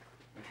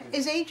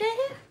 Is AJ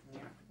here?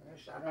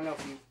 Yeah. I don't know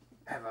if you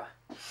have a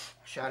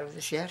shot of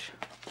this yet,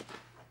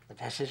 but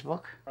that's his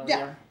book.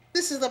 Yeah,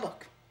 this is the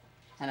book.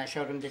 And I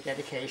showed him the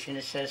dedication.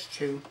 It says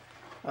to,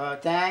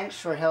 thanks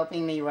for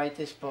helping me write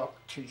this book,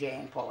 to Jay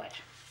and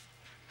Paulette.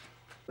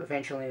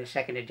 Eventually, in the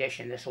second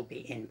edition, this will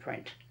be in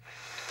print.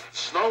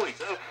 Slowly,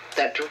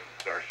 that to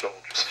our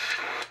soldiers.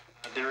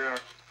 There are.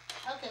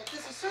 Okay,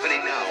 this is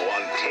Happening now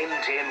on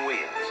 1010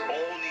 Wins.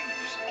 All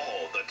news,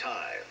 all the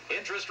time.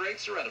 Interest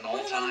rates are at an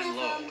all-time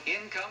low.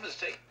 Income is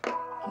taken.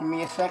 Give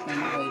me a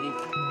second, lady.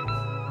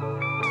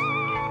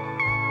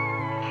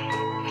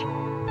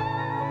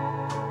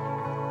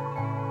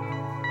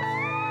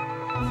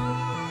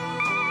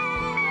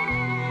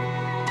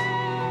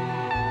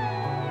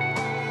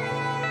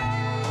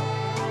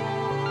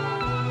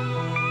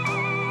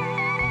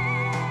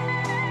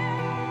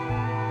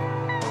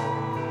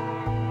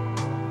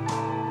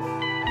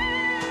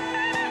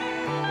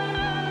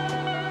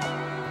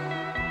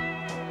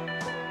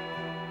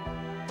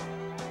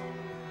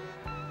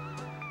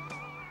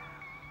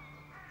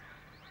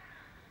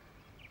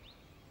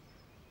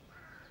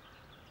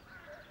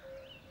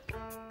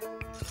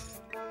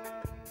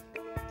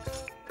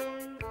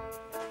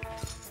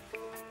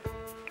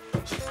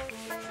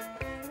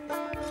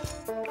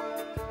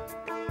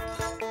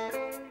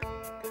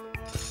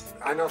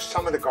 I know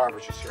some of the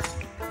garbage is here.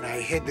 And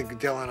I hid the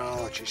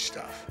Dylanologist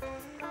stuff.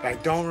 But I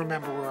don't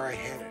remember where I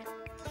hid it.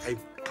 I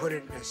put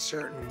it in a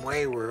certain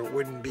way where it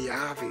wouldn't be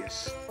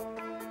obvious.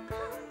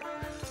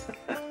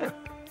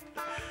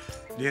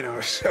 You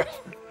know, so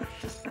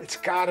it's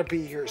got to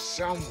be here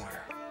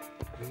somewhere,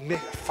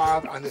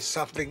 filed under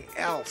something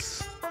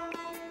else.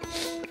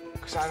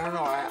 Because I don't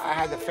know, I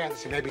had the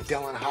fantasy maybe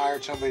Dylan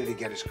hired somebody to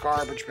get his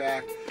garbage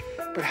back,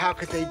 but how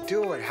could they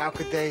do it? How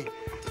could they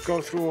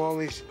go through all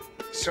these,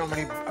 so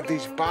many of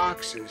these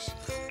boxes,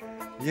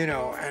 you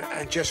know,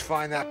 and just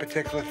find that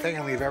particular thing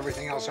and leave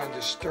everything else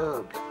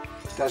undisturbed?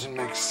 It doesn't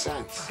make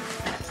sense.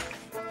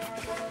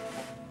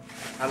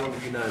 How long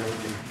have you known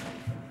AJ?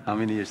 How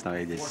many years now,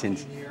 AJ?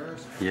 14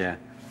 years? Yeah.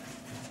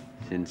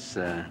 Since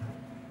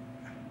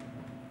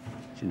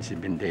he's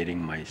been dating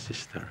my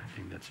sister. I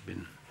think that's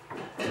been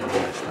the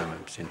last time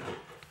I've seen her.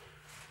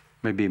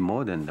 Maybe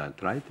more than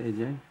that, right,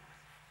 AJ?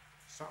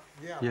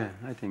 Yeah. Yeah,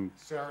 I think.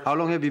 Sarah's How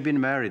long have you been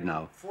married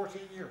now?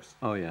 14 years.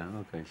 Oh, yeah,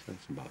 okay, so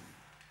it's about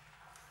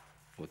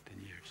 14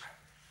 years.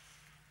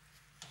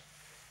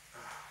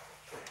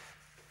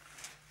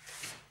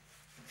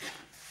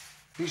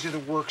 These are the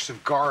works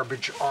of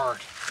garbage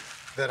art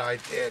that I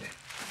did.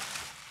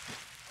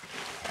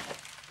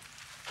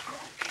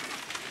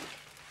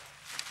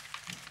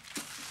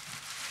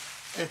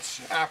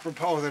 It's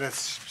apropos that it's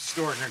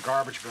stored in a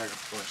garbage bag,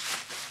 of course.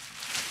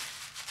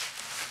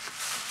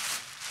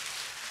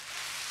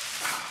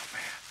 Oh,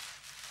 man.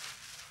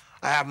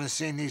 I haven't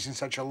seen these in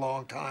such a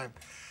long time.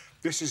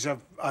 This is a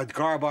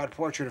garbage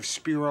portrait of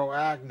Spiro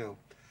Agnew,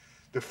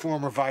 the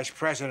former vice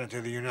president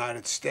of the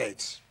United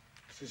States.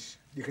 This is,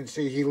 you can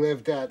see he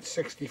lived at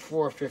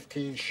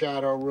 6415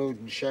 Shadow Road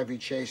in Chevy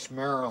Chase,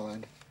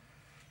 Maryland,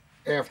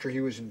 after he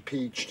was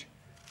impeached.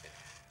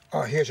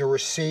 Here's a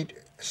receipt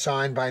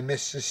signed by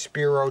Mrs.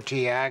 Spiro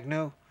T.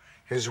 Agnew,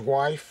 his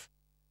wife.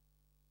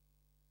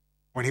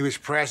 When he was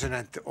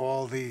president,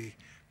 all the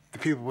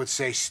people would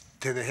say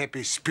to the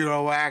hippies,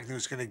 Spiro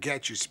Agnew's gonna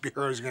get you,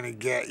 Spiro's gonna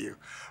get you.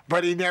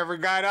 But he never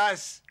got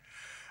us.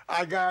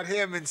 I got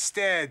him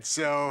instead,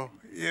 so,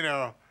 you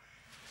know.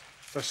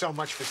 So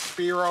much for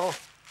Spiro.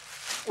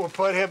 We'll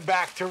put him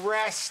back to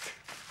rest.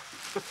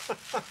 He's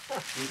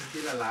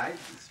still alive,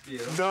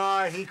 Spiro?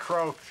 No, he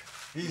croaked.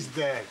 He's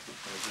dead.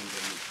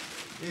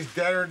 He's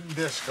deader than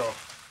disco.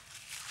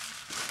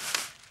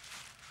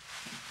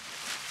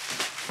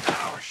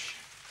 Ouch.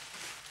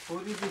 Who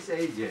did this,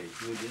 AJ?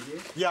 You did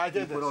it? Yeah, I did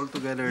you this. Put all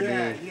together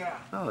Yeah, the...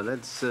 yeah. Oh,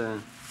 that's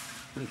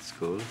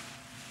cool.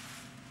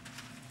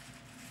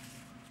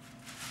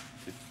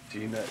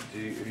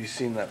 Have you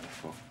seen that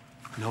before?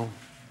 No,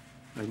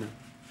 I know.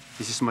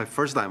 This is my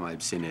first time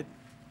I've seen it.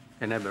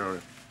 I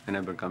never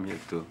come here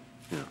to,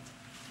 you know.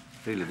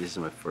 Really, this is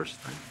my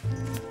first time.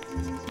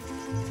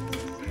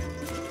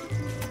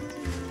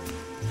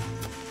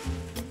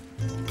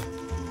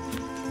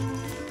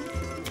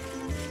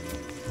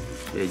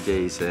 AJ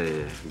is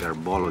a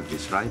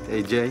garbologist, right,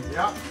 AJ?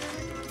 Yeah.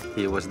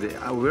 He was the...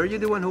 were you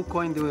the one who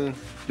coined the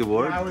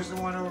word? Yeah, I was the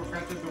one who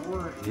invented the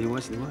word. He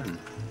was the one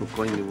who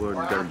coined the word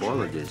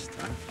garbologist,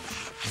 huh?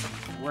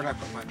 Where'd I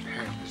put my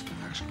pen is the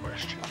next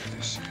question.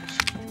 This is...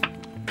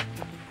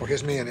 Well,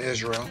 here's me in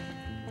Israel.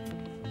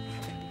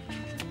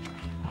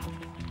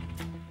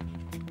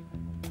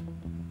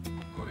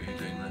 What are you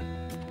doing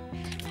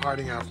there?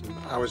 Hiding out.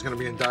 I was going to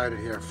be indicted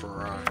here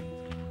for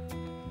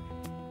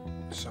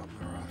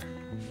something or other.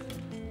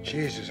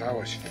 Jesus, I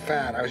was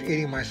fat. I was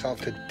eating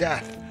myself to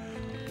death.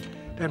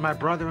 Then my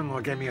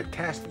brother-in-law gave me a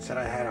test and said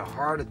I had a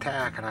heart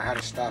attack and I had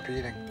to stop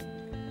eating.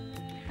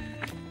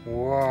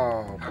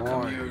 Whoa, How boy.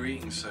 come you were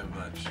eating so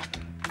much?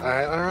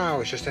 I don't know. I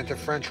was just into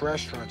French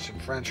restaurants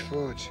and French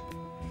foods.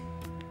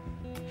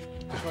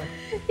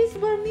 It's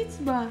bar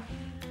mitzvah.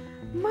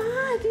 Ma,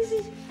 this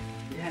is...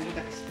 Yeah, look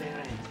at his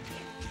parents.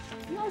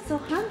 You're so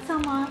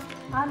handsome,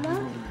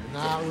 Anna.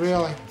 Not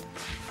really.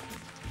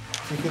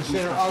 You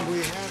consider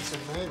ugly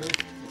handsome, maybe.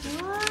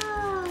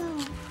 Wow.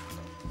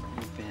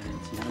 Your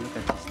parents, yeah, look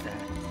at his dad.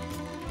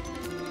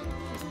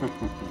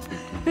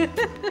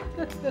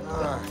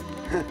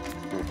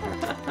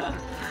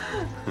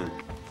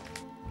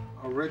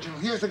 Original.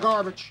 Here's the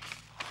garbage.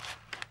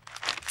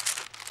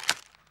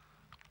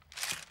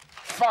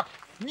 Fuck.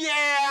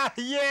 Yeah,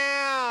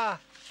 yeah.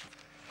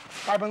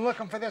 I've been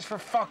looking for this for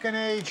fucking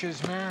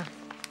ages, man.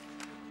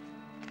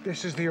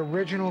 This is the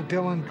original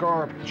Dylan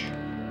garbage.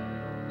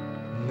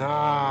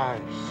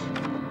 Nice.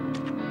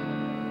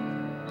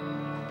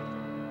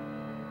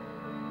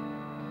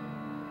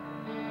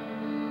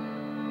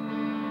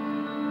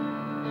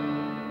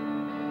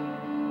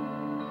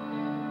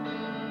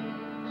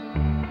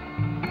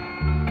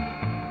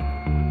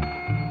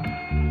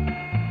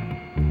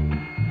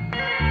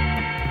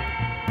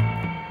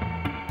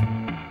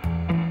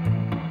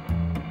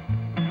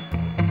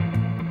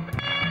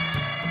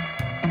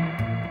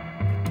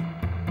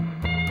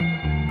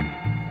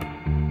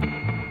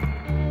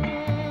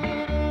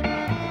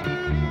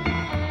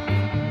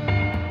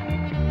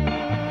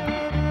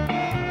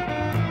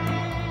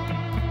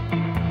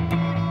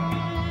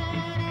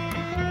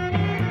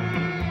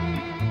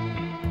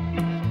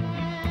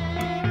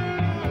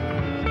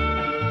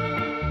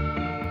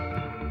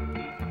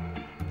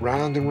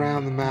 Round and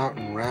round the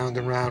mountain, round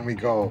and round we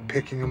go,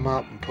 picking him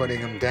up and putting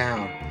him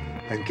down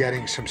and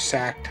getting some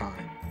sack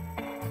time.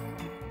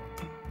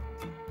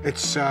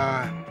 It's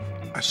a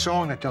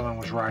song that Dylan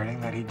was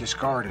writing that he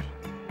discarded.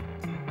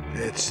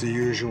 It's the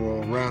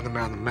usual round and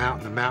round the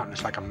mountain. The mountain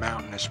is like a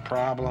mountainous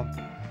problem.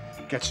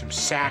 Get some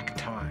sack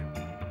time.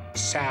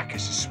 Sack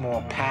is a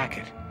small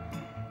packet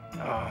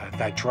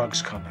that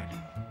drugs come in,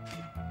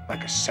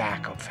 like a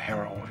sack of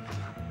heroin.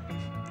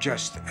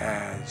 Just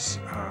as,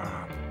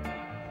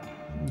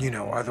 you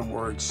know, other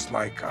words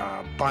like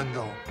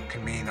bundle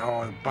can mean,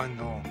 oh, a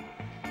bundle,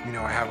 you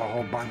know, I have a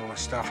whole bundle of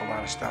stuff, a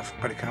lot of stuff,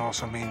 but it can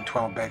also mean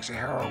 12 bags of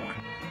heroin.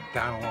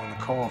 Down along the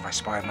cove, I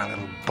spied my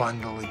little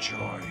bundle of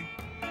joy.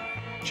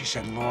 She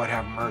said, Lord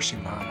have mercy,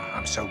 Mama,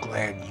 I'm so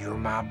glad you're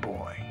my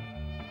boy.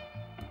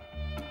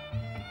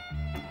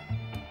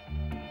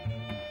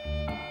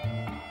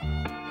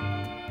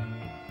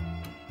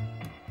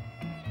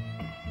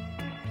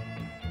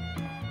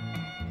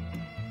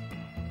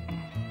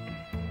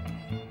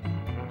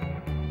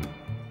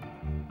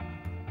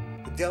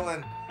 The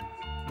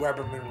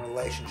Dylan-Weberman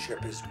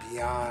relationship is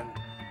beyond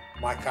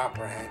my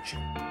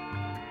comprehension.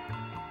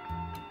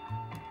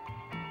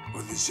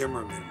 Or the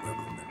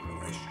Zimmerman-Weberman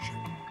relationship,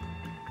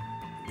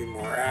 to be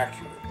more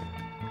accurate.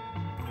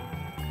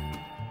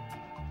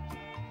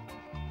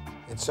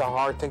 It's a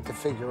hard thing to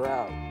figure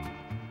out.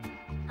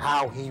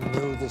 How he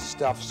knew this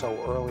stuff so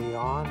early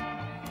on,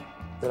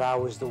 that I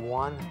was the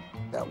one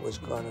that was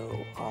going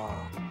to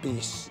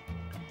be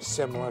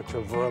similar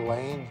to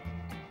Verlaine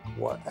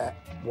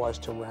was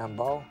to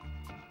Rimbaud.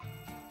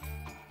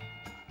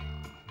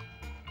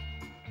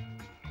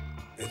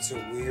 It's a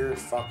weird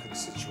fucking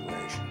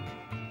situation.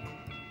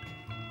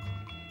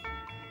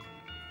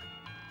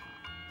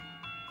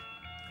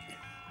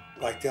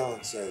 Like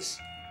Dylan says,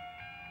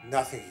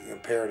 nothing can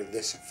compare to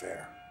this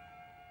affair.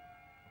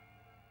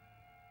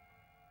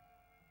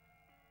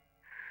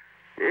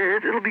 Yeah,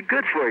 it'll be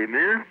good for you,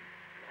 man.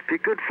 Be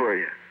good for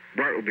you.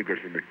 What will be good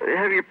for me?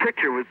 Have your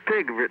picture with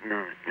pig written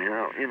on it,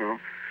 you know.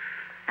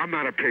 I'm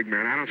not a pig,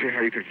 man. I don't see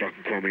how you can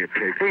fucking call me a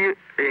pig.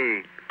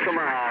 Hey, come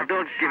on,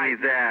 don't give me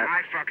that.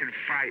 I fucking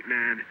fight,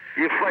 man.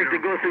 You fight to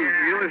go through.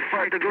 Yeah, You always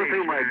fight to go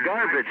through my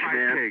garbage, I fight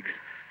man. Pigs.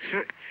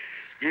 So,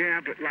 yeah,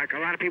 but like a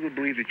lot of people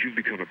believe that you've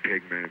become a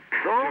pig, man.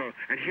 So?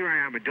 And here I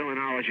am, a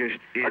Dylanologist.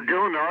 A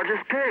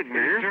Dylanologist pig,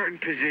 man. In a certain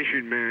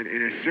position, man.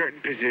 In a certain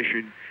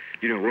position,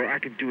 you know, where I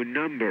can do a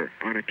number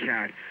on a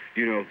cat,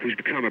 you know, who's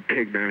become a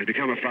pig, man, who's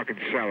become a fucking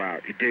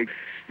sellout. You dig?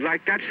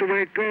 Like, that's the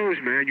way it goes,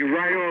 man. You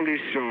write all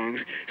these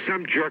songs,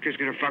 some jerk is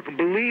gonna fucking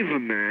believe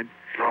them, man.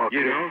 Okay.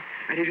 You know?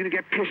 And he's gonna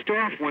get pissed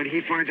off when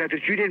he finds out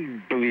that you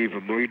didn't believe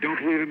him, or you don't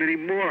believe him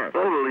anymore. I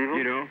believe him.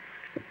 You know?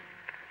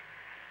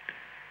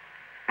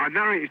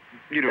 Not only,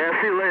 you know... Yeah,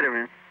 I'll see you later,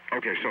 man.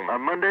 Okay, so...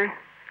 On Monday?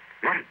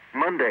 What?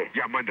 Monday.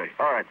 Yeah, Monday.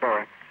 All right,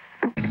 bye.